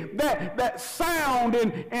music, that sound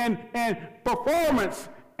and performance,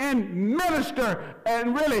 and minister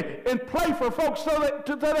and really and play for folks so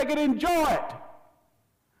that they can enjoy it.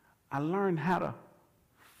 I learned how to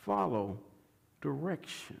follow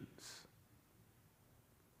directions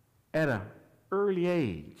at an early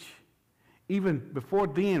age, even before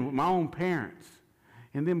then with my own parents,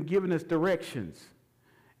 and them giving us directions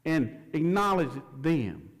and acknowledge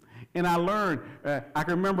them. And I learned, I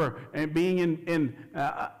can remember being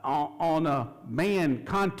on a band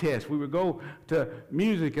contest. We would go to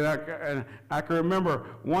music, and I can remember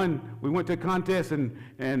we went to a contest,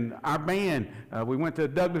 and our band, we went to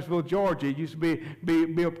Douglasville, Georgia. It used to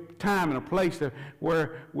be a time and a place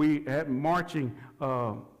where we had marching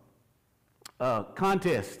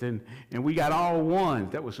contest, and we got all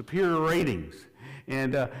ones. That was superior ratings.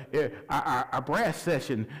 And our brass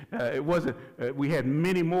session, it wasn't. We had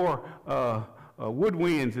many more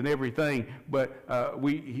woodwinds and everything, but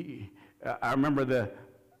I remember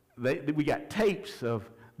we got tapes of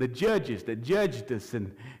the judges that judged us,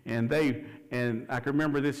 and I can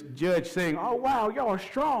remember this judge saying, "Oh wow, y'all are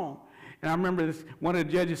strong." And I remember one of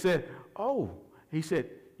the judges said, "Oh," he said,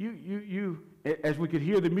 "You." As we could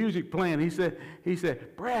hear the music playing, he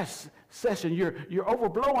said, "Brass session, you're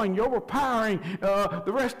overblowing, you're overpowering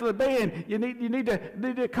the rest of the band. You need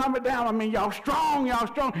to calm it down. I mean, y'all strong.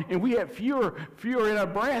 And we had fewer in our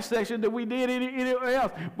brass section than we did anywhere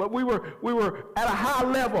else. But we were at a high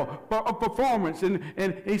level of performance.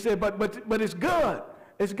 And he said, but it's good.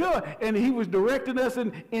 It's good." And he was directing us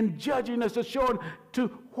and judging us, showing to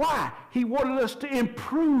why he wanted us to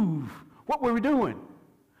improve what we were doing.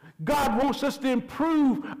 God wants us to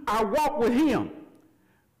improve our walk with him.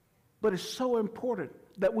 But it's so important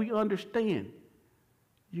that we understand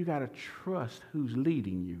you got to trust who's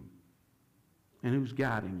leading you and who's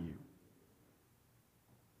guiding you.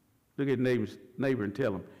 Look at your neighbor and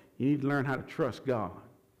tell him, you need to learn how to trust God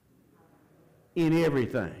in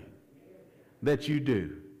everything that you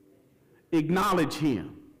do. Acknowledge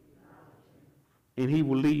him, and he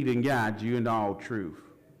will lead and guide you into all truth.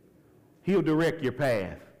 He'll direct your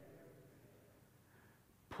path.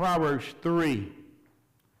 Proverbs 3,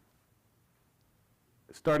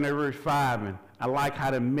 starting at verse 5, and I like how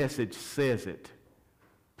the Message says it.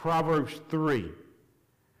 Proverbs 3,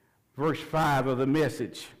 verse 5 of the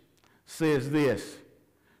Message says this: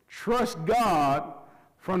 "Trust God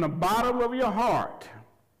from the bottom of your heart.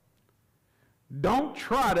 Don't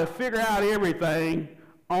try to figure out everything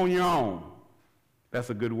on your own." That's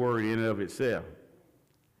a good word in and of itself.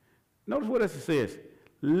 Notice what else it says.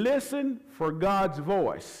 Listen for God's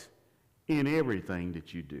voice in everything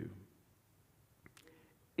that you do.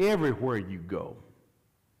 Everywhere you go.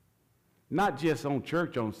 Not just on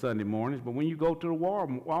church on Sunday mornings, but when you go to the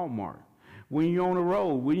Walmart, when you're on the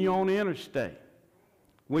road, when you're on the interstate,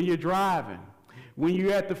 when you're driving, when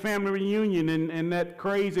you're at the family reunion and that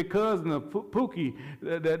crazy cousin of Pookie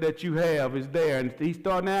that you have is there and he's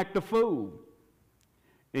starting to act a fool.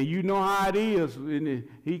 And you know how it is. And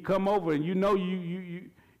he come over and you know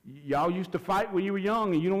y'all used to fight when you were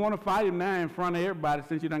young and you don't want to fight him now in front of everybody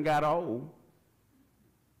since you done got old.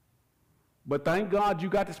 But thank God you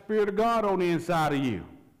got the Spirit of God on the inside of you.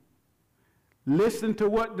 Listen to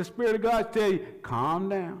what the Spirit of God tell you. Calm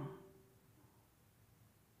down.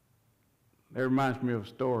 That reminds me of a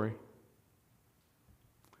story.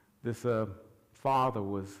 This father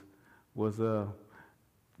was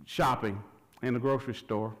shopping in the grocery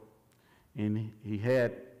store, and he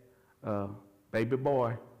had a baby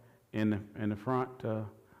boy in the front,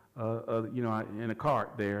 in the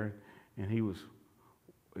cart there, and he was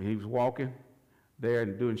walking there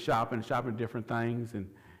and doing shopping different things,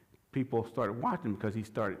 and people started watching because he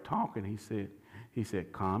started talking. He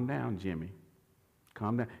said, "Calm down, Jimmy.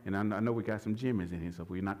 Calm down." And I know we got some Jimmys in here, so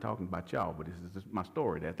we're not talking about y'all, but this is just my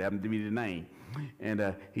story. That happened to be the name.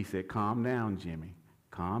 And he said, "Calm down, Jimmy.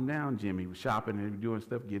 Calm down, Jimmy." He was shopping and doing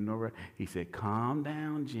stuff, getting over. He said, "Calm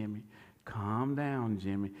down, Jimmy. Calm down,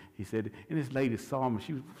 Jimmy." He said, and this lady saw him.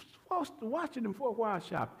 She was watching him for a while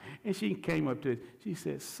shopping. And she came up to him. She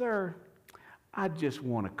said, "Sir, I just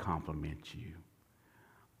want to compliment you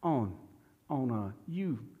on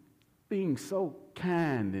you being so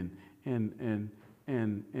kind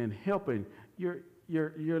and helping your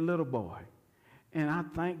little boy. And I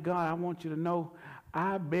thank God. I want you to know,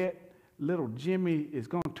 I bet little Jimmy is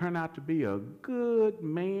going to turn out to be a good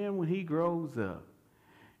man when he grows up."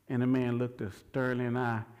 And the man looked us sternly in the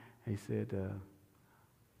eye. He said,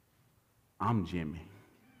 "I'm Jimmy."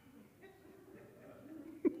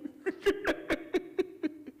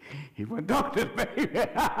 He went talk to the baby.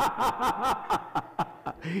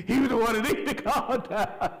 He was the one that needed to calm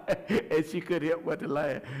down. And she couldn't help but to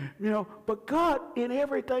laugh. But God, in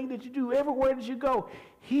everything that you do, everywhere that you go,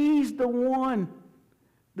 he's the one.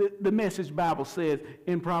 The Message Bible says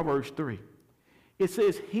in Proverbs 3, it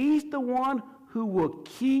says he's the one who will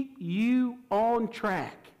keep you on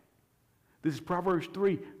track. This is Proverbs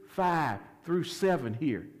 3, 5 through 7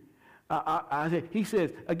 here. He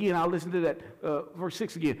says, again, I'll listen to that, verse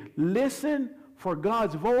 6 again. Listen for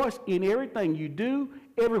God's voice in everything you do,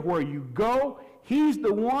 everywhere you go. He's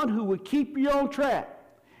the one who will keep you on track.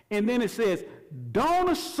 And then it says, don't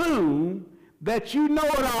assume that you know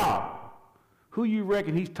it all. Who you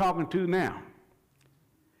reckon he's talking to now?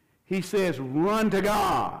 He says, run to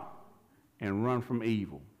God and run from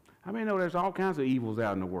evil. I mean, there's all kinds of evils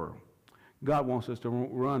out in the world. God wants us to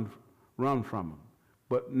run from them.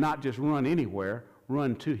 But not just run anywhere,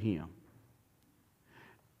 run to him.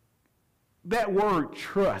 That word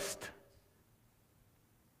trust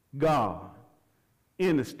God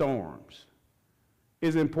in the storms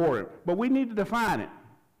is important, but we need to define it.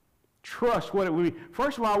 Trust, what it would be.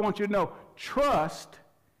 First of all, I want you to know, trust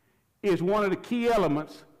is one of the key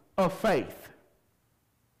elements of faith.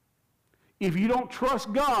 If you don't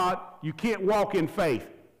trust God, you can't walk in faith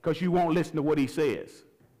because you won't listen to what he says.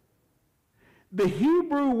 The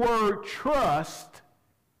Hebrew word trust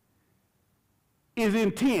is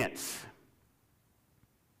intense.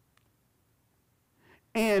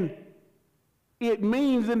 And it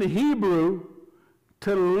means in the Hebrew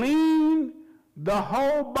to lean the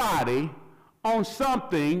whole body on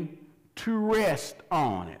something to rest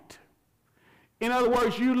on it. In other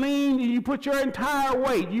words, you lean and you put your entire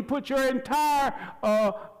weight, you put your entire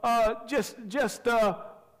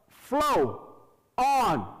flow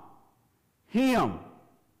on him,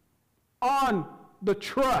 on the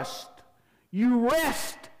trust. You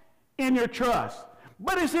rest in your trust.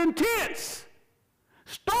 But it's intense.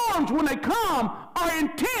 Storms, when they come, are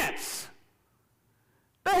intense.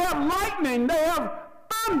 They have lightning, they have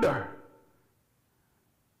thunder.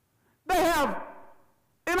 They have,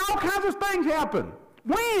 and all kinds of things happen.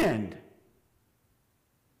 Wind.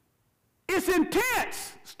 It's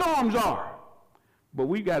intense, storms are. But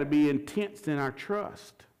we got to be intense in our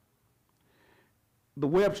trust. The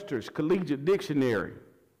Webster's Collegiate Dictionary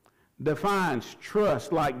defines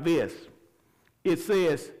trust like this. It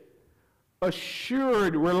says,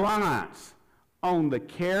 assured reliance on the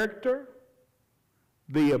character,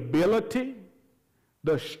 the ability,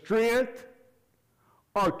 the strength,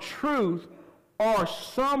 or truth, or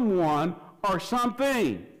someone or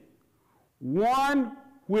something. One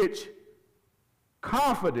which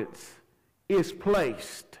confidence is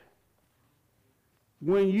placed.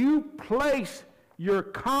 When you place your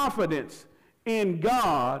confidence in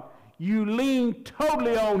God, you lean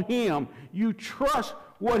totally on him. You trust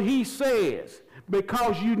what he says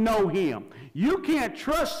because you know him. You can't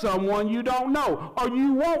trust someone you don't know, or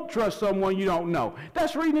you won't trust someone you don't know.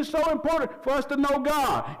 That's the reason it's so important for us to know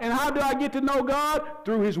God. And how do I get to know God?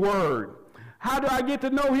 Through his word. How do I get to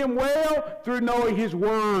know him well? Through knowing his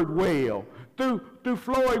word well. Through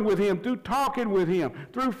flowing with him, through talking with him,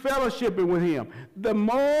 through fellowshipping with him. The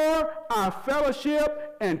more I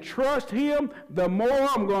fellowship and trust him, the more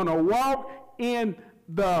I'm going to walk in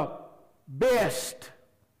the best.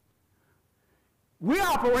 We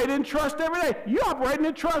operate in trust every day. You're operating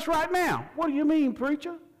in trust right now. What do you mean,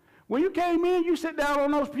 preacher? When you came in, you sit down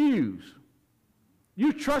on those pews.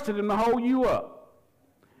 You trusted him to hold you up.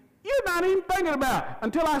 You're not even thinking about it.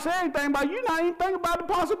 Until I say anything about it, you're not even thinking about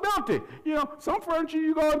the possibility. You know, some furniture,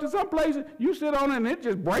 you go into some places, you sit on it and it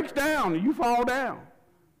just breaks down and you fall down.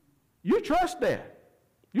 You trust that.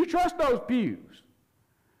 You trust those pews.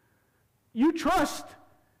 You trust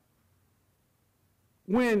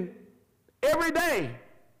when every day,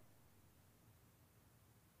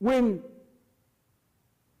 when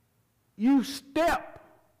you step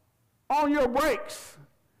on your brakes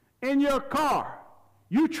in your car,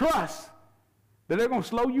 you trust that they're going to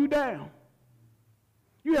slow you down.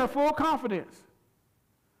 You have full confidence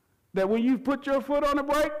that when you put your foot on the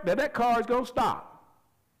brake, that car is going to stop.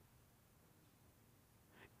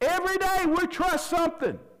 Every day we trust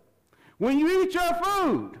something. When you eat your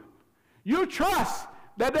food, you trust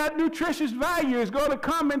that nutritious value is going to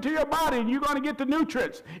come into your body and you're going to get the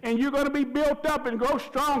nutrients and you're going to be built up and grow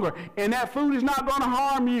stronger and that food is not going to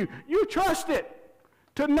harm you. You trust it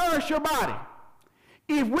to nourish your body.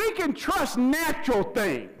 If we can trust natural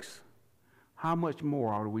things, how much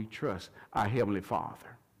more ought we trust our Heavenly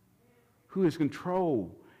Father, who is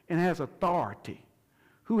control and has authority,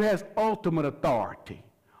 who has ultimate authority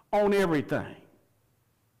on everything,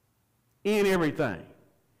 in everything,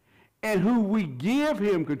 and who we give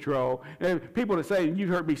him control. And people that say, you've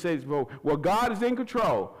heard me say this before, well, God is in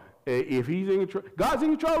control. If he's in control, God's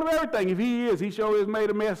in control of everything. If he is, he sure has made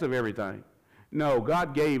a mess of everything. No,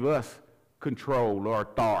 God gave us control or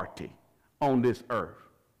authority on this earth.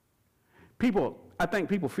 I think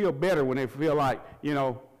people feel better when they feel like, you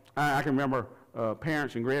know, I can remember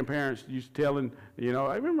parents and grandparents used to telling, you know,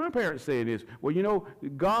 I remember my parents saying this, well, you know,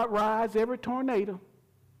 God rides every tornado.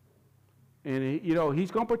 And, you know, he's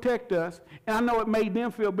going to protect us. And I know it made them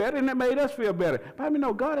feel better, and it made us feel better. But I mean,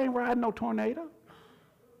 no, God ain't riding no tornado.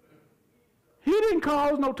 He didn't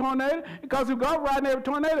cause no tornado. Because if God riding every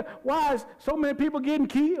tornado, why is so many people getting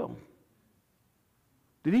killed?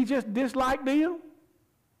 Did he just dislike them?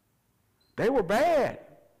 They were bad.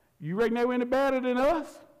 You reckon they were any better than us?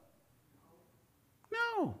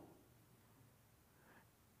 No.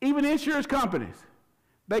 Even insurance companies,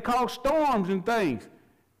 they cause storms and things.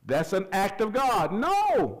 That's an act of God.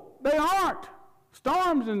 No, they aren't.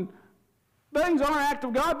 Storms and things aren't an act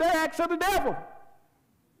of God. They're acts of the devil.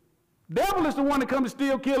 Devil is the one that comes to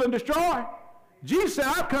steal, kill, and destroy. Jesus said,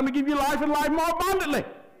 I've come to give you life and life more abundantly.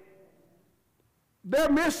 They're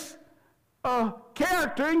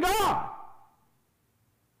character in God.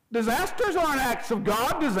 Disasters aren't acts of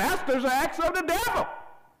God. Disasters are acts of the devil.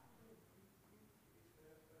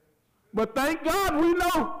 But thank God we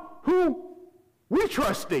know who we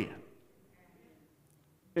trust in.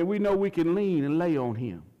 And we know we can lean and lay on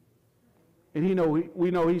him. And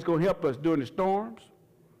we know he's going to help us during the storms.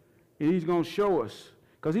 And he's going to show us.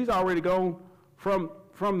 Because he's already gone from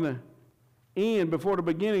the end before the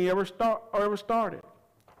beginning ever started.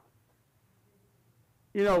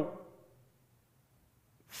 You know,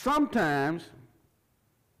 sometimes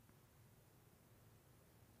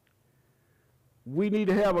we need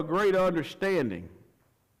to have a greater understanding.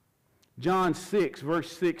 John 6,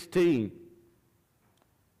 verse 16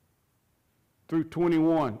 through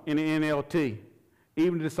 21 in the NLT.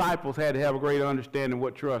 Even the disciples had to have a greater understanding of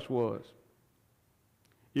what trust was.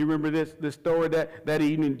 You remember this story that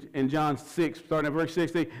evening in John 6, starting at verse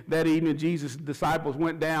 16, that evening Jesus' disciples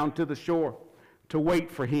went down to the shore to wait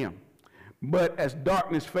for him. But as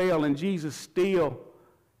darkness fell and Jesus still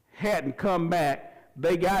hadn't come back,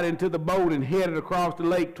 they got into the boat and headed across the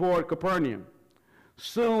lake toward Capernaum.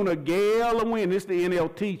 Soon a gale of wind, this is the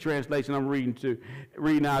NLT translation I'm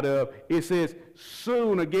reading out of. It says,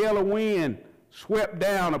 soon a gale of wind swept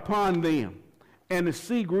down upon them, and the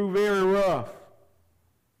sea grew very rough.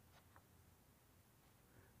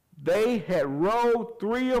 They had rowed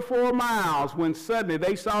 3 or 4 miles when suddenly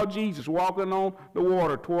they saw Jesus walking on the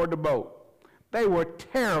water toward the boat. They were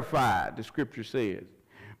terrified, the scripture says.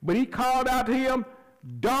 But he called out to him,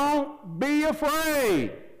 don't be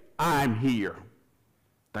afraid, I'm here.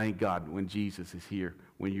 Thank God when Jesus is here,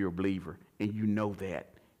 when you're a believer, and you know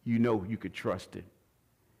that. You know you could trust him.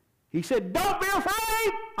 He said, don't be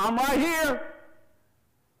afraid, I'm right here.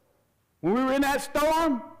 When we were in that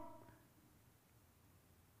storm,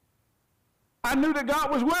 I knew that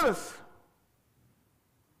God was with us.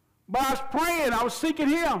 But I was praying, I was seeking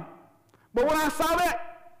him. But when I saw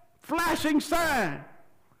that flashing sign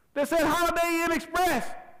that said Holiday Inn Express,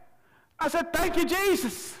 I said, thank you,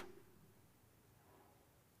 Jesus.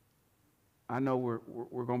 I know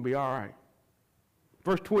we're going to be all right.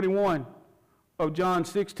 Verse 21 of John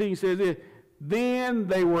 16 says this, then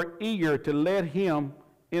they were eager to let him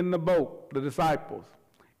in the boat, the disciples,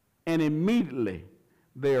 and immediately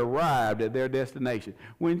they arrived at their destination.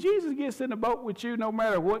 When Jesus gets in the boat with you, no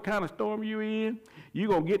matter what kind of storm you're in, you're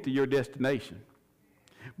going to get to your destination.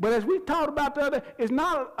 But as we talked about the other, it's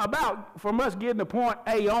not about from us getting to point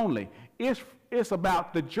A only. It's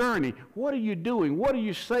about the journey. What are you doing? What are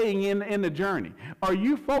you saying in the journey? Are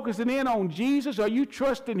you focusing in on Jesus? Are you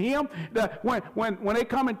trusting him? When they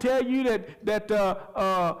come and tell you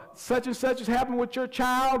that such and such has happened with your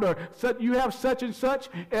child, or you have such and such,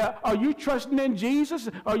 are you trusting in Jesus?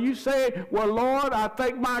 Are you saying, well, Lord, I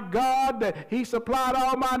thank my God that he supplied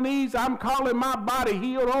all my needs. I'm calling my body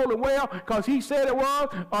healed, whole, and well because he said it was?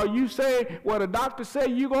 Or are you saying, well, the doctor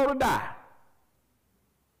said you're going to die?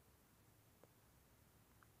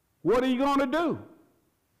 What are you going to do?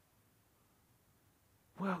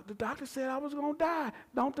 Well, the doctor said I was going to die.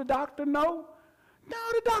 Don't the doctor know? No,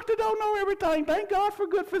 the doctor don't know everything. Thank God for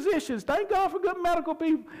good physicians. Thank God for good medical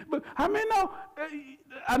people. But I mean, no,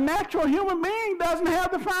 a natural human being doesn't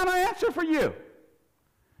have the final answer for you.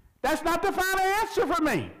 That's not the final answer for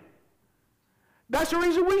me. That's the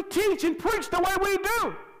reason we teach and preach the way we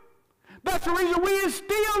do. That's the reason we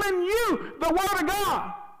instill in you the Word of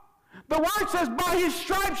God. The Word says, by his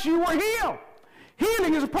stripes you were healed.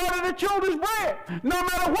 Healing is a part of the children's bread. No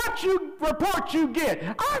matter what report you get.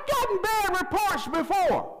 I've gotten bad reports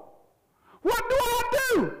before. What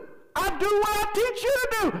do? I do what I teach you to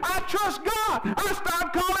do. I trust God. I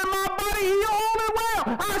start calling my body healed, whole, and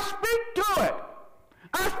well. I speak to it.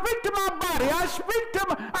 I speak to my body. I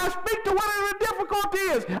speak to whatever the difficulty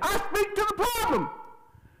is. I speak to the problem.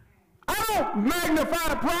 I don't magnify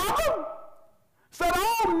the problem. Said,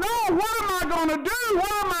 oh no, what am I going to do?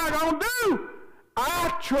 What am I going to do?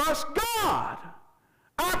 I trust God.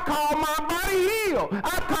 I call my body healed.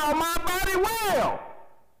 I call my body well.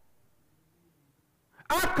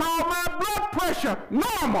 I call my blood pressure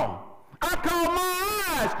normal. I call my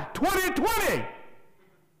eyes 20/20.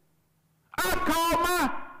 I call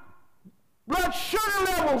my blood sugar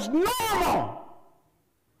levels normal.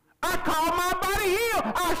 I call my body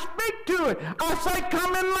healed. I speak to it. I say,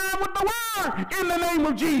 come in line with the Word in the name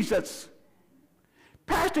of Jesus.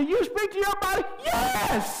 Pastor, you speak to your body?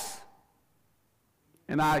 Yes.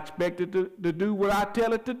 And I expect it to do what I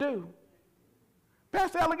tell it to do.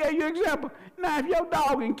 Pastor Ella gave you an example. Now, if your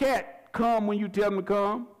dog and cat come when you tell them to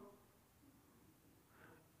come,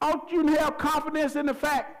 Ought you to have confidence in the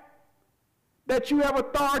fact that you have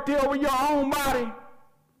authority over your own body?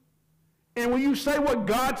 And when you say what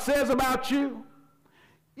God says about you,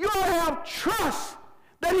 you ought to have trust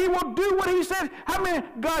that he will do what he says. How many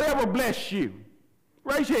God ever blessed you?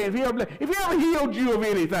 Raise your hand if he ever healed you of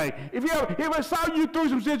anything. If he ever saw you through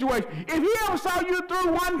some situation. If he ever saw you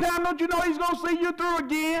through one time, don't you know he's going to see you through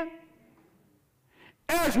again?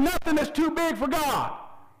 There's nothing that's too big for God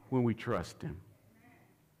when we trust him.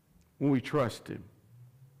 When we trust him.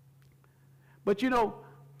 But you know,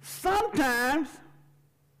 sometimes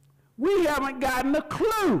we haven't gotten a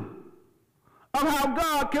clue of how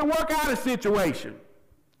God can work out a situation.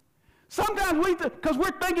 Sometimes because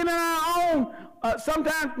we're thinking in our own,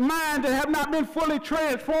 sometimes minds that have not been fully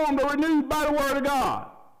transformed or renewed by the Word of God.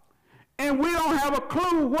 And we don't have a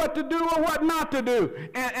clue what to do or what not to do.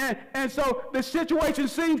 And so the situation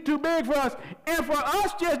seems too big for us. And for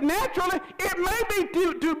us, just naturally, it may be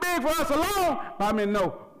too big for us alone. But I mean,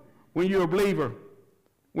 no, when you're a believer,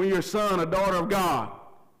 when you're a son or daughter of God,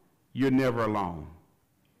 you're never alone.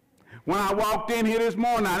 When I walked in here this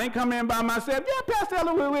morning, I didn't come in by myself. Yeah, Pastor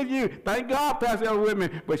Ella was with you. Thank God Pastor Ella was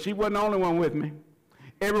with me. But she wasn't the only one with me.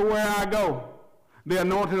 Everywhere I go, the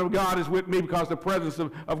anointing of God is with me because the presence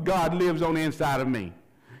of God lives on the inside of me.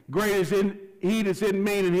 Greater is he that's in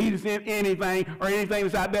me than he that's in anything or anything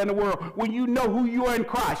that's out there in the world. When you know who you are in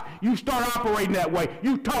Christ, you start operating that way.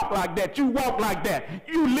 You talk like that. You walk like that.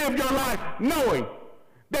 You live your life knowing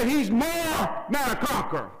that he's more than a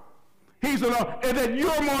conqueror. And that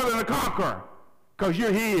you're more than a conqueror because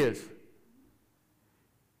you're his.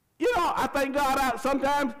 You know, I thank God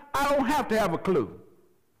sometimes I don't have to have a clue.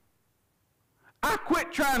 I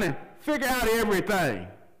quit trying to figure out everything.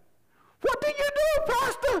 What do you do,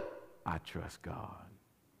 Pastor? I trust God.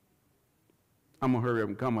 I'm going to hurry up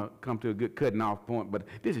and come to a good cutting off point, but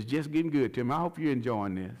this is just getting good to me. I hope you're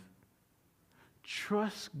enjoying this.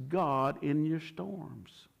 Trust God in your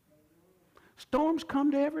storms. Storms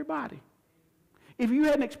come to everybody. If you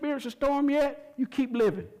hadn't experienced a storm yet, you keep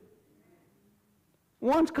living.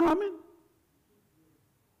 One's coming.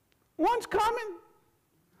 One's coming.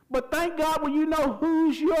 But thank God when you know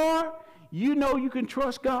whose you are, you know you can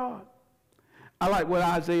trust God. I like what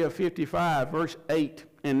Isaiah 55, verse 8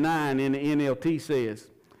 and 9 in the NLT says.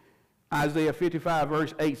 Isaiah 55,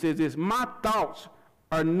 verse 8 says this, my thoughts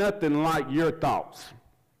are nothing like your thoughts,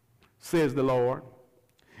 says the Lord.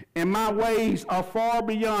 And my ways are far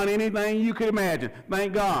beyond anything you could imagine.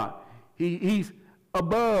 Thank God. He's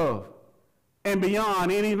above and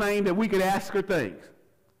beyond anything that we could ask or think.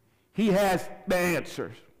 He has the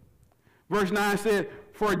answers. Verse 9 says,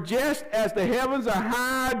 for just as the heavens are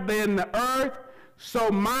higher than the earth, so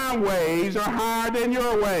my ways are higher than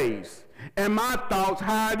your ways, and my thoughts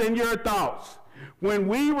higher than your thoughts. When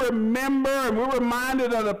we remember and we're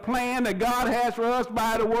reminded of the plan that God has for us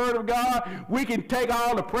by the Word of God, we can take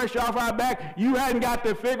all the pressure off our back. You hadn't got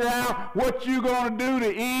to figure out what you're going to do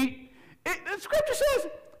to eat. The Scripture says,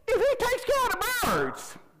 if he takes care of the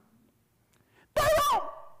birds, they don't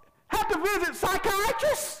have to visit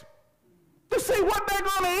psychiatrists to see what they're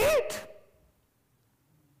going to eat.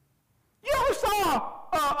 You ever saw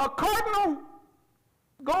a cardinal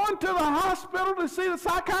going to the hospital to see the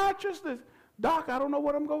psychiatrist? Doc, I don't know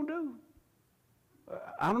what I'm going to do.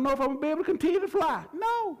 I don't know if I'm going to be able to continue to fly.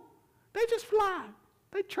 No, they just fly.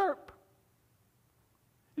 They chirp.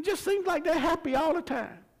 It just seems like they're happy all the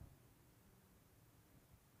time.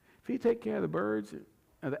 If he take care of the birds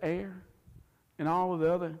and the air and all of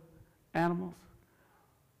the other animals,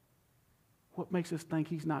 what makes us think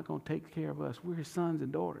he's not going to take care of us? We're his sons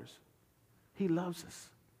and daughters. He loves us.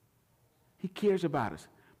 He cares about us.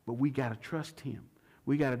 But we got to trust him.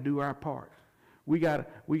 We got to do our part. We got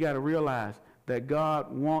to realize that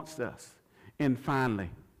God wants us. And finally,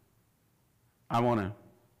 I want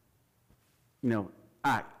to,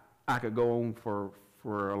 I could go on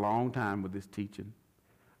for a long time with this teaching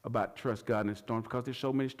about trust God in storms because there's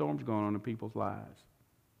so many storms going on in people's lives.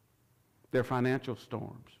 There are financial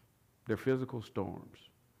storms. There are physical storms.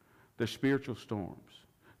 There's spiritual storms.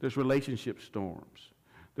 There's relationship storms.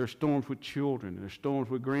 There's storms with children. There's storms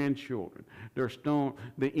with grandchildren. There's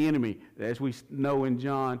the enemy, as we know in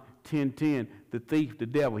John 10:10, the thief, the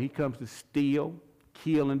devil, he comes to steal,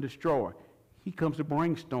 kill, and destroy. He comes to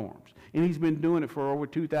bring storms. And he's been doing it for over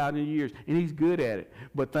 2,000 years, and he's good at it.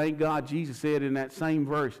 But thank God Jesus said in that same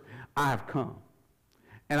verse, I have come.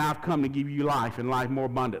 And I've come to give you life and life more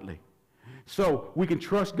abundantly. So we can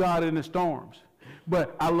trust God in the storms.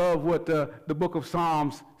 But I love what the book of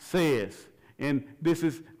Psalms says. And this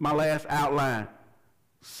is my last outline.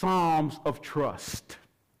 Psalms of trust.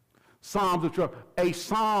 Psalms of trust. A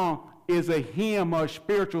psalm is a hymn or a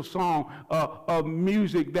spiritual song of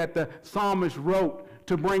music that the psalmist wrote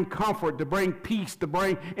to bring comfort, to bring peace, to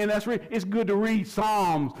bring, and that's it's good to read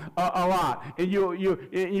Psalms a lot. And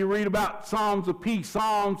you read about Psalms of peace,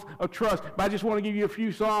 Psalms of trust. But I just want to give you a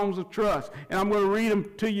few Psalms of trust, and I'm going to read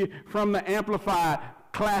them to you from the Amplified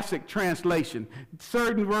Classic Translation.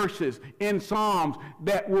 Certain verses in Psalms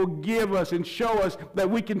that will give us and show us that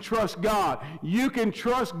we can trust God. You can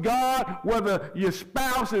trust God whether your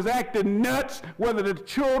spouse is acting nuts, whether the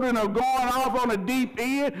children are going off on a deep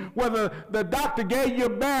end, whether the doctor gave you a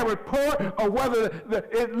bad report, or whether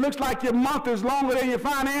it looks like your month is longer than your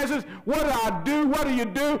finances. What do I do? What do you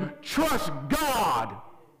do? Trust God.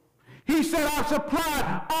 He said, I've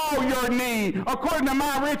supplied all your need according to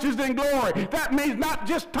my riches and glory. That means not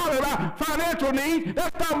just talking about financial needs.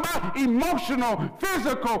 That's talking about emotional,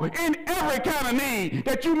 physical, and every kind of need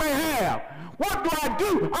that you may have. What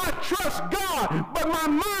do? I trust God, but my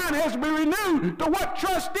mind has to be renewed to what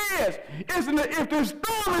trust is. Isn't it? If the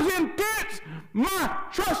storm is intense, my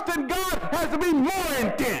trust in God has to be more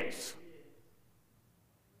intense.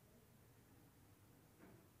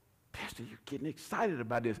 Pastor, you're getting excited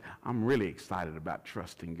about this. I'm really excited about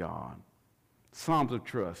trusting God. Psalms of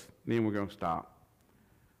trust. Then we're going to stop.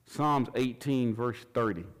 Psalms 18, verse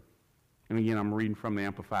 30. And again, I'm reading from the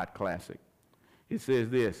Amplified Classic. It says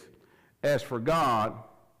this, as for God,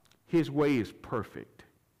 his way is perfect.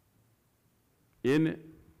 Isn't it?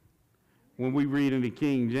 When we read in the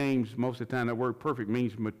King James, most of the time that word perfect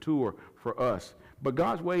means mature for us. But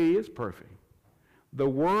God's way is perfect. The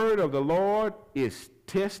word of the Lord is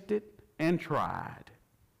tested and tried.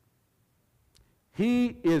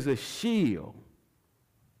 He is a shield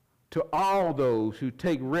to all those who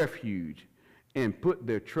take refuge and put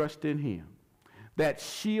their trust in him. That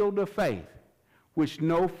shield of faith, which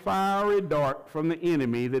no fiery dart from the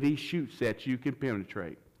enemy that he shoots at you can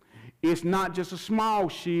penetrate. It's not just a small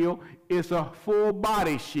shield, it's a full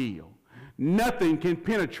body shield. Nothing can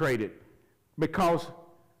penetrate it because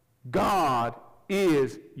God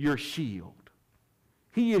is your shield.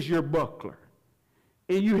 He is your buckler.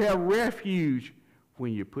 And you have refuge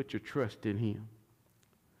when you put your trust in him.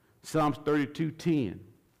 Psalms 32:10.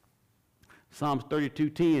 Psalms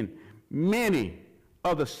 32:10. Many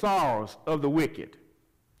are the sorrows of the wicked,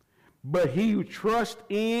 but he who trusts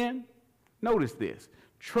in, notice this,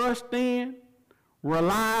 trust in,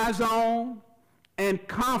 relies on, and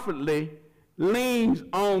confidently leans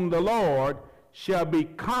on the Lord shall be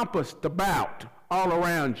compassed about all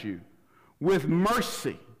around you with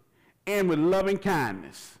mercy and with loving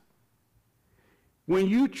kindness. When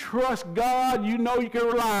you trust God, you know you can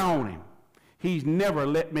rely on him. He's never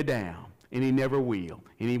let me down, and he never will,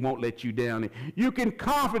 and he won't let you down. You can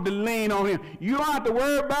confidently lean on him. You don't have to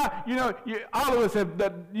worry about, all of us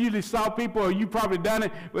have usually saw people, or you probably done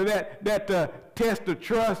it with that test of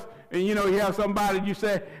trust. And you have somebody, you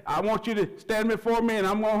say, I want you to stand before me and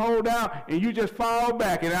I'm going to hold out, and you just fall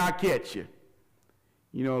back and I'll catch you.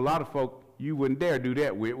 A lot of folk you wouldn't dare do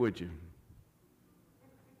that with, would you?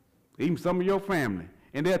 Even some of your family.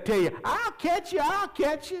 And they'll tell you, I'll catch you, I'll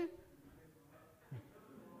catch you.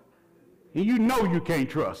 And you know you can't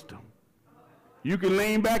trust them. You can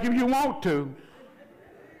lean back if you want to.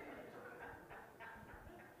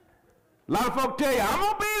 A lot of folk tell you, I'm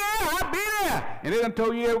going to be there, I'll be there. And they done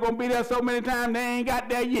told you they're going to be there so many times, they ain't got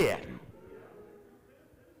there yet.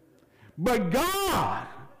 But God,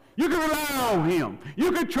 you can rely on him.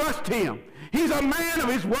 You can trust him. He's a man of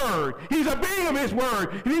his word. He's a being of his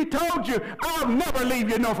word. And he told you, I'll never leave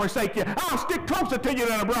you nor forsake you. I'll stick closer to you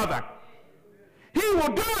than a brother. He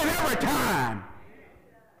will do it every time.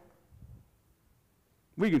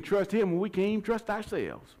 We can trust him when we can't even trust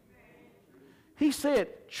ourselves. He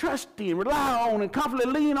said, trust him, rely on, and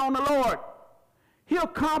confidently lean on the Lord. He'll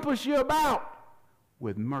compass you about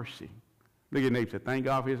with mercy. Look at your neighbor and say, thank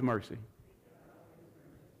God for his mercy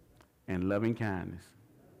and loving kindness.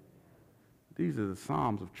 These are the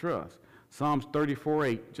Psalms of trust. Psalms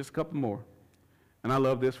 34:8, just a couple more. And I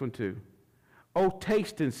love this one too. Oh,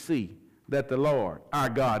 taste and see that the Lord, our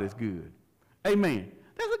God, is good. Amen.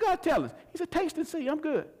 That's what God tells us. He said, taste and see, I'm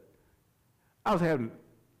good.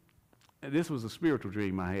 This was a spiritual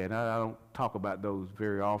dream I had. I don't talk about those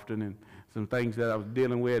very often, and some things that I was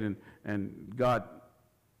dealing with, and God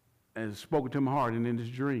has spoken to my heart in this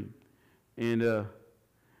dream. And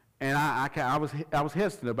I was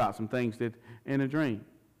hesitant about some things that in a dream.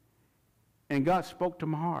 And God spoke to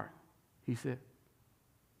my heart. He said,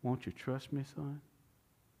 won't you trust me, son?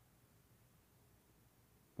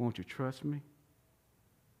 Won't you trust me?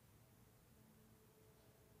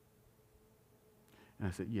 And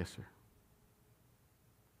I said, yes, sir.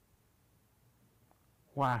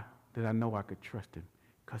 Why? that I know I could trust him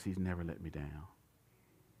because he's never let me down.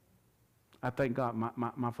 I thank God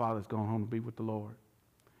my father's gone home to be with the Lord.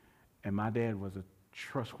 And my dad was a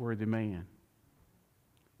trustworthy man.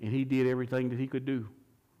 And he did everything that he could do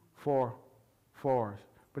for us.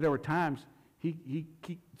 But there were times he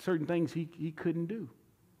certain things he couldn't do.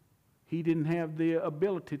 He didn't have the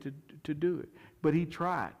ability to do it. But he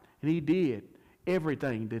tried, and he did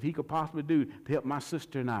everything that he could possibly do to help my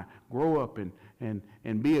sister and I grow up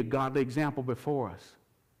and be a godly example before us.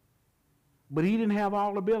 But he didn't have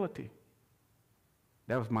all ability.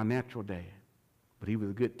 That was my natural dad. But he was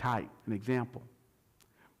a good type, an example.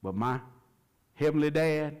 But my heavenly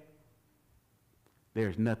dad,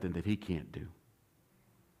 there's nothing that he can't do.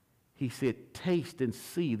 He said, taste and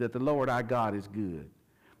see that the Lord our God is good.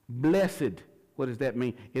 Blessed, what does that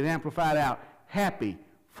mean? It amplified out, happy,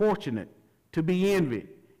 fortunate, to be envied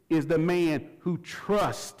is the man who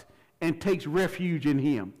trusts and takes refuge in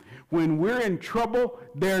him. When we're in trouble,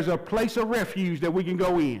 there's a place of refuge that we can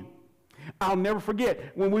go in. I'll never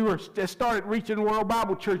forget when we started reaching the World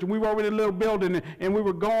Bible Church, and we were over in a little building, and we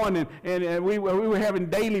were going, and we were having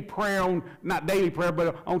daily prayer not daily prayer,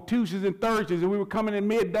 but on Tuesdays and Thursdays, and we were coming in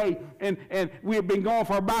midday, and we had been going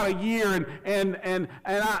for about a year, and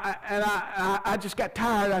I just got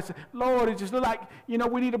tired. I said, Lord, it just looked like,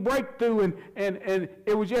 we need a breakthrough, and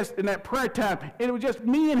it was just in that prayer time, and it was just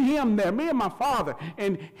me and him there, me and my father,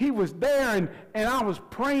 and he was there, and I was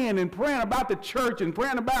praying about the church and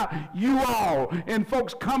praying about you all and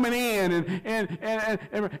folks coming in,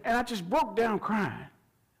 and I just broke down crying.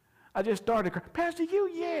 I just started crying. Pastor,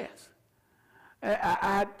 yes.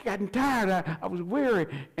 I gotten tired. I was weary,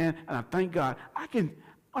 and I thank God.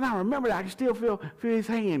 When I remember that, I can still feel his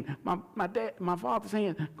hand, my father's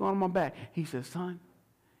hand going on my back. He said, son,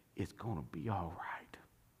 it's going to be all right.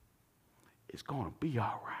 It's going to be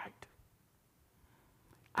all right.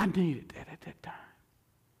 I needed that at that time.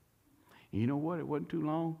 And you know what? It wasn't too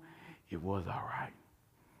long. It was all right.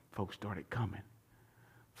 Folks started coming.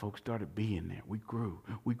 Folks started being there. We grew.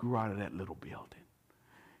 We grew out of that little building.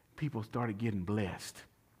 People started getting blessed.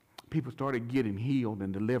 People started getting healed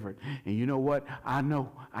and delivered. And you know what? I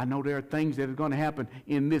know there are things that are going to happen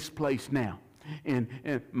in this place now. And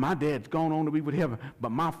my dad's gone on to be with heaven,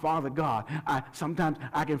 but my Father God, sometimes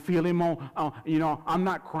I can feel him on. I'm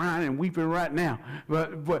not crying and weeping right now,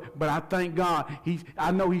 but I thank God.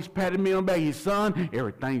 I know he's patting me on the back. His son,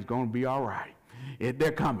 everything's going to be all right.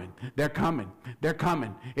 They're coming. They're coming. They're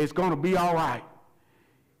coming. It's going to be all right.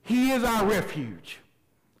 He is our refuge.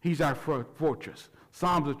 He's our fortress.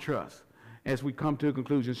 Psalms of trust. As we come to a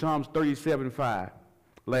conclusion, Psalms 37:5,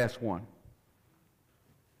 last one.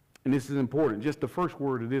 And this is important. Just the first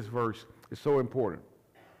word of this verse is so important.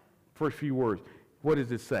 First few words. What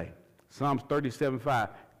does it say? Psalms 37:5.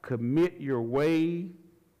 Commit your way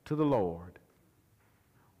to the Lord.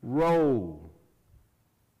 Roll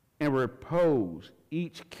and repose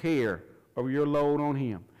each care of your load on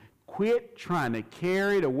him. Quit trying to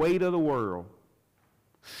carry the weight of the world.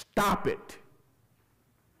 Stop it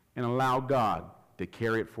and allow God to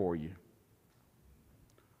carry it for you.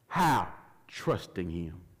 How? Trusting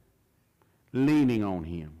him. Leaning on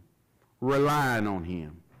him, relying on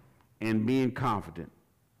him, and being confident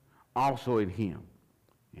also in him.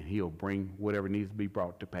 And he'll bring whatever needs to be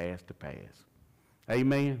brought to pass.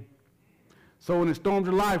 Amen. So in the storms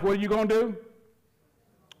of life, what are you going to do?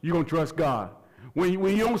 You're going to trust God. When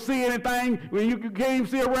you don't see anything, when you can't even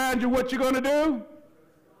see around you, what you're going to do?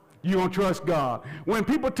 You're going to trust God. When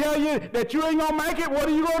people tell you that you ain't going to make it, what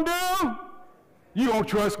are you going to do? You're going to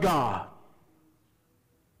trust God.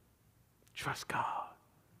 Trust God.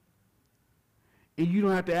 And you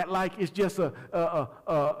don't have to act like it's just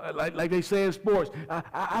like they say in sports.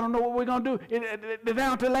 I don't know what we're going to do. They're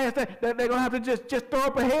down to the last day. They're going to have to just throw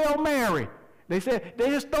up a Hail Mary. They said they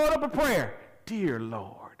just throw up a prayer. Dear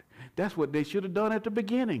Lord. That's what they should have done at the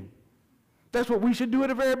beginning. That's what we should do at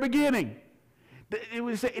the very beginning.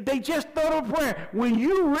 They just throw up a prayer. When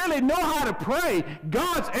you really know how to pray,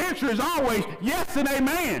 God's answer is always yes and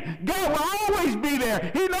amen. God will always be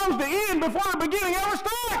there. He knows the end before the beginning ever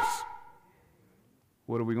starts.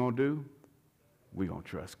 What are we going to do? We're going to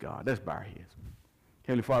trust God. Let's bow our heads.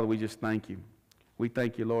 Heavenly Father, we just thank you. We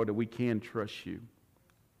thank you, Lord, that we can trust you.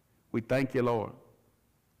 We thank you, Lord,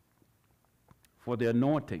 for the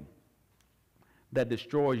anointing that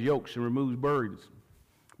destroys yokes and removes burdens.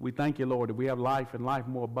 We thank you, Lord, that we have life and life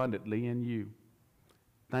more abundantly in you.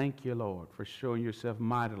 Thank you, Lord, for showing yourself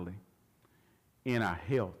mightily in our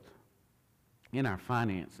health, in our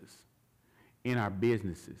finances, in our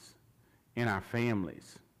businesses, in our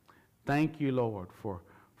families. Thank you, Lord, for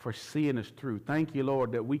seeing us through. Thank you,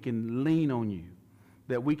 Lord, that we can lean on you.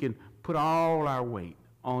 that we can put all our weight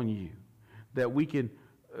on you, that we can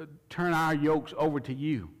turn our yokes over to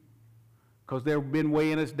you, because they've been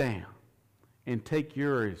weighing us down, and take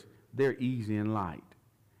yours. They're easy and light.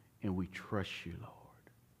 And we trust you, Lord.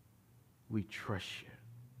 We trust you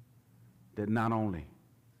that not only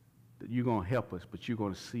that you're going to help us, but you're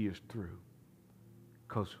going to see us through,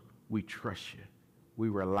 because we trust you. We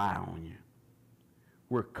rely on you.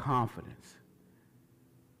 We're confident.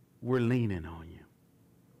 We're leaning on you.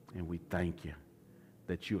 And we thank you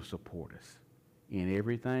that you'll support us in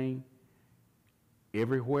everything,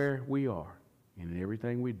 everywhere we are, and in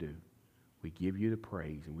everything we do. We give you the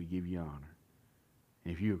praise and we give you honor.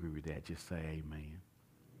 And if you agree with that, just say amen.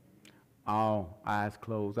 All eyes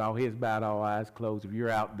closed, all heads bowed, all eyes closed. If you're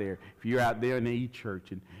out there in the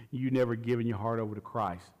E-Church and you never given your heart over to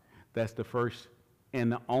Christ, that's the first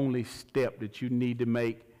and the only step that you need to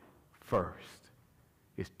make first,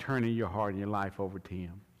 is turning your heart and your life over to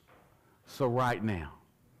him. So right now,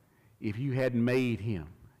 if you hadn't made him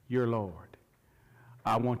your Lord,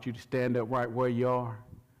 I want you to stand up right where you are.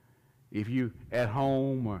 If you at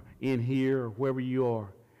home or in here or wherever you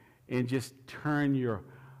are, and just turn your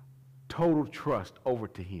total trust over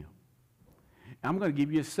to him. I'm going to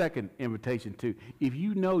give you a second invitation too. If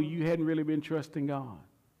you know you hadn't really been trusting God,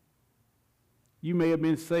 you may have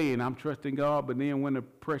been saying, I'm trusting God, but then when the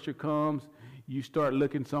pressure comes, you start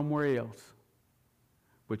looking somewhere else.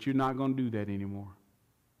 But you're not going to do that anymore.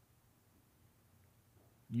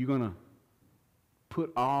 You're going to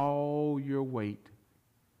put all your weight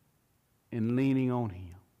in leaning on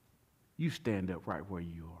him. You stand up right where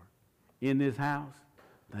you are. In this house,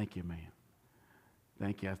 thank you, ma'am.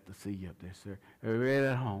 Thank you. I have to see you up there, sir. Right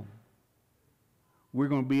at home. We're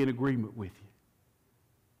going to be in agreement with you.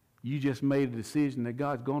 You just made a decision that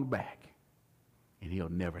God's going back, and he'll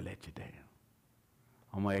never let you down.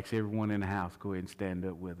 I'm going to ask everyone in the house, go ahead and stand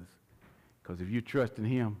up with us. Because if you trust in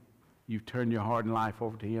him, you've turned your heart and life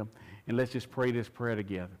over to him. And let's just pray this prayer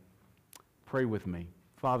together. Pray with me.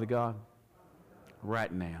 Father God,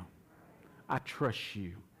 right now, I trust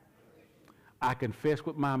you. I confess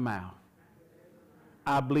with my mouth.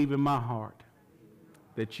 I believe in my heart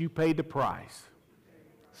that you paid the price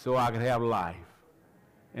so I could have life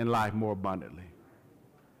and life more abundantly.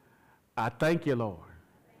 I thank you, Lord,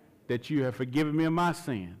 that you have forgiven me of my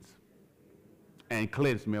sins and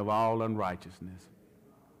cleansed me of all unrighteousness.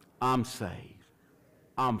 I'm saved.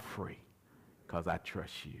 I'm free because I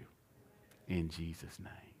trust you. In Jesus'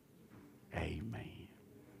 name, amen.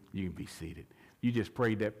 You can be seated. You just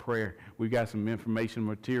prayed that prayer. We've got some information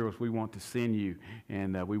materials we want to send you,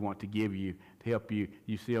 and we want to give you to help you.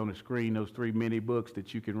 You see on the screen those 3 mini books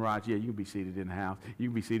that you can write. Yeah, you can be seated in the house. You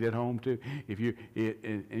can be seated at home too. If you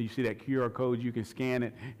and you see that QR code, you can scan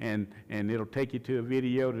it, and it'll take you to a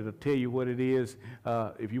video that'll tell you what it is.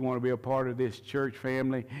 If you want to be a part of this church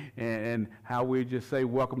family, and how we just say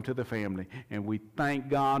welcome to the family. And we thank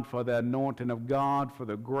God for the anointing of God, for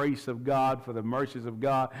the grace of God, for the mercies of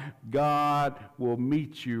God. God will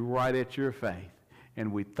meet you right at your faith.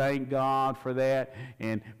 And we thank God for that.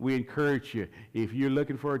 And we encourage you, if you're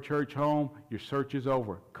looking for a church home, your search is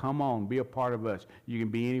over. Come on, be a part of us. You can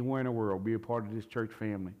be anywhere in the world. Be a part of this church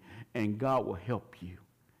family. And God will help you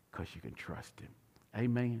because you can trust him.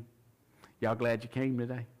 Amen. Y'all glad you came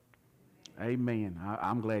today? Amen.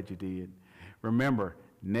 I'm glad you did. Remember,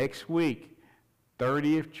 next week,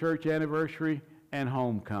 30th church anniversary and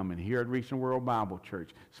homecoming here at Reaching World Bible Church.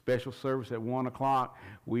 Special service at 1 o'clock.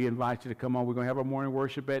 We invite you to come on. We're going to have our morning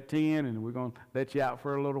worship at 10, and we're going to let you out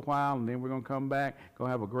for a little while, and then we're going to come back, going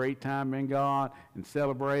to have a great time in God and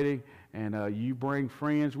celebrating. And you bring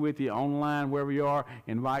friends with you online, wherever you are.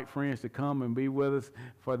 Invite friends to come and be with us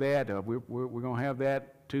for that. We're going to have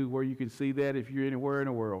that too, where you can see that if you're anywhere in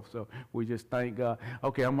the world. So we just thank God.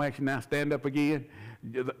 Okay, I'm actually now stand up again.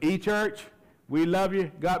 E-Church, we love you.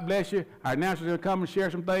 God bless you. Our announcer's going to come and share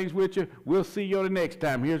some things with you. We'll see you on the next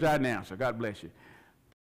time. Here's our announcer. God bless you.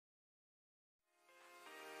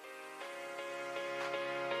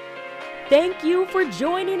 Thank you for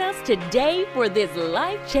joining us today for this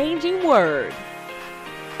life-changing word.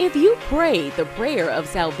 If you prayed the prayer of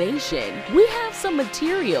salvation, we have some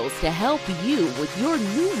materials to help you with your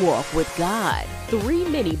new walk with God. 3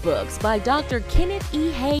 mini books by Dr. Kenneth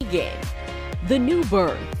E. Hagin. The New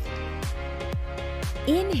Birth,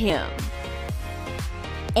 In Him,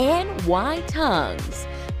 and Why Tongues.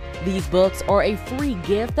 These books are a free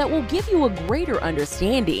gift that will give you a greater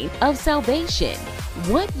understanding of salvation,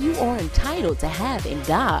 what you are entitled to have in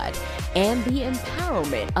God, and the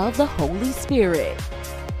empowerment of the Holy Spirit.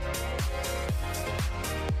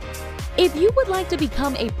 If you would like to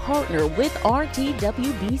become a partner with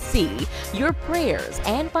RTWBC, your prayers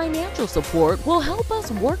and financial support will help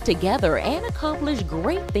us work together and accomplish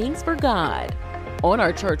great things for God. On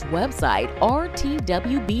our church website,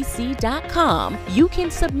 RTWBC.com, you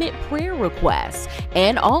can submit prayer requests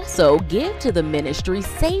and also give to the ministry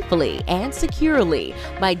safely and securely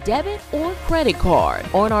by debit or credit card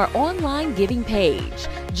on our online giving page.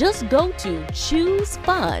 Just go to Choose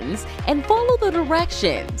Funds and follow the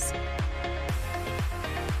directions.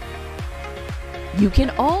 You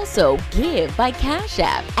can also give by Cash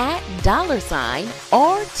App at $RTWBC.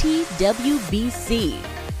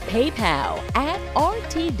 PayPal at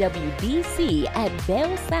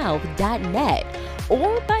rtwbc@bellsouth.net,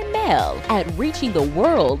 or by mail at Reaching the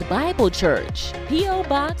World Bible Church, P.O.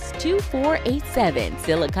 Box 2487,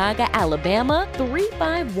 Sylacauga, Alabama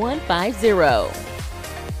 35150.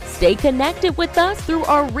 Stay connected with us through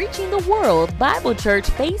our Reaching the World Bible Church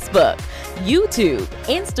Facebook, YouTube,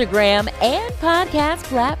 Instagram, and podcast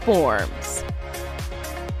platforms.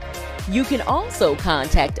 You can also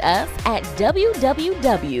contact us at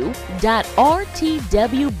www.rtwbc.com.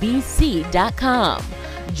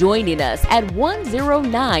 Joining us at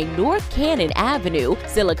 109 North Cannon Avenue,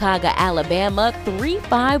 Sylacauga, Alabama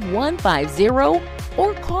 35150,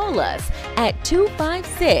 or call us at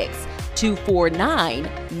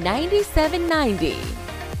 256-249-9790.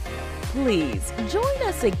 Please join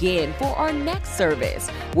us again for our next service,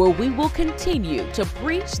 where we will continue to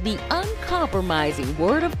preach the uncompromising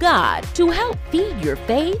Word of God to help feed your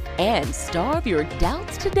faith and starve your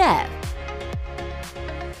doubts to death.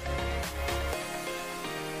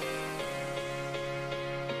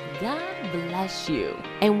 God bless you,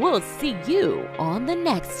 and we'll see you on the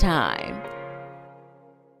next time.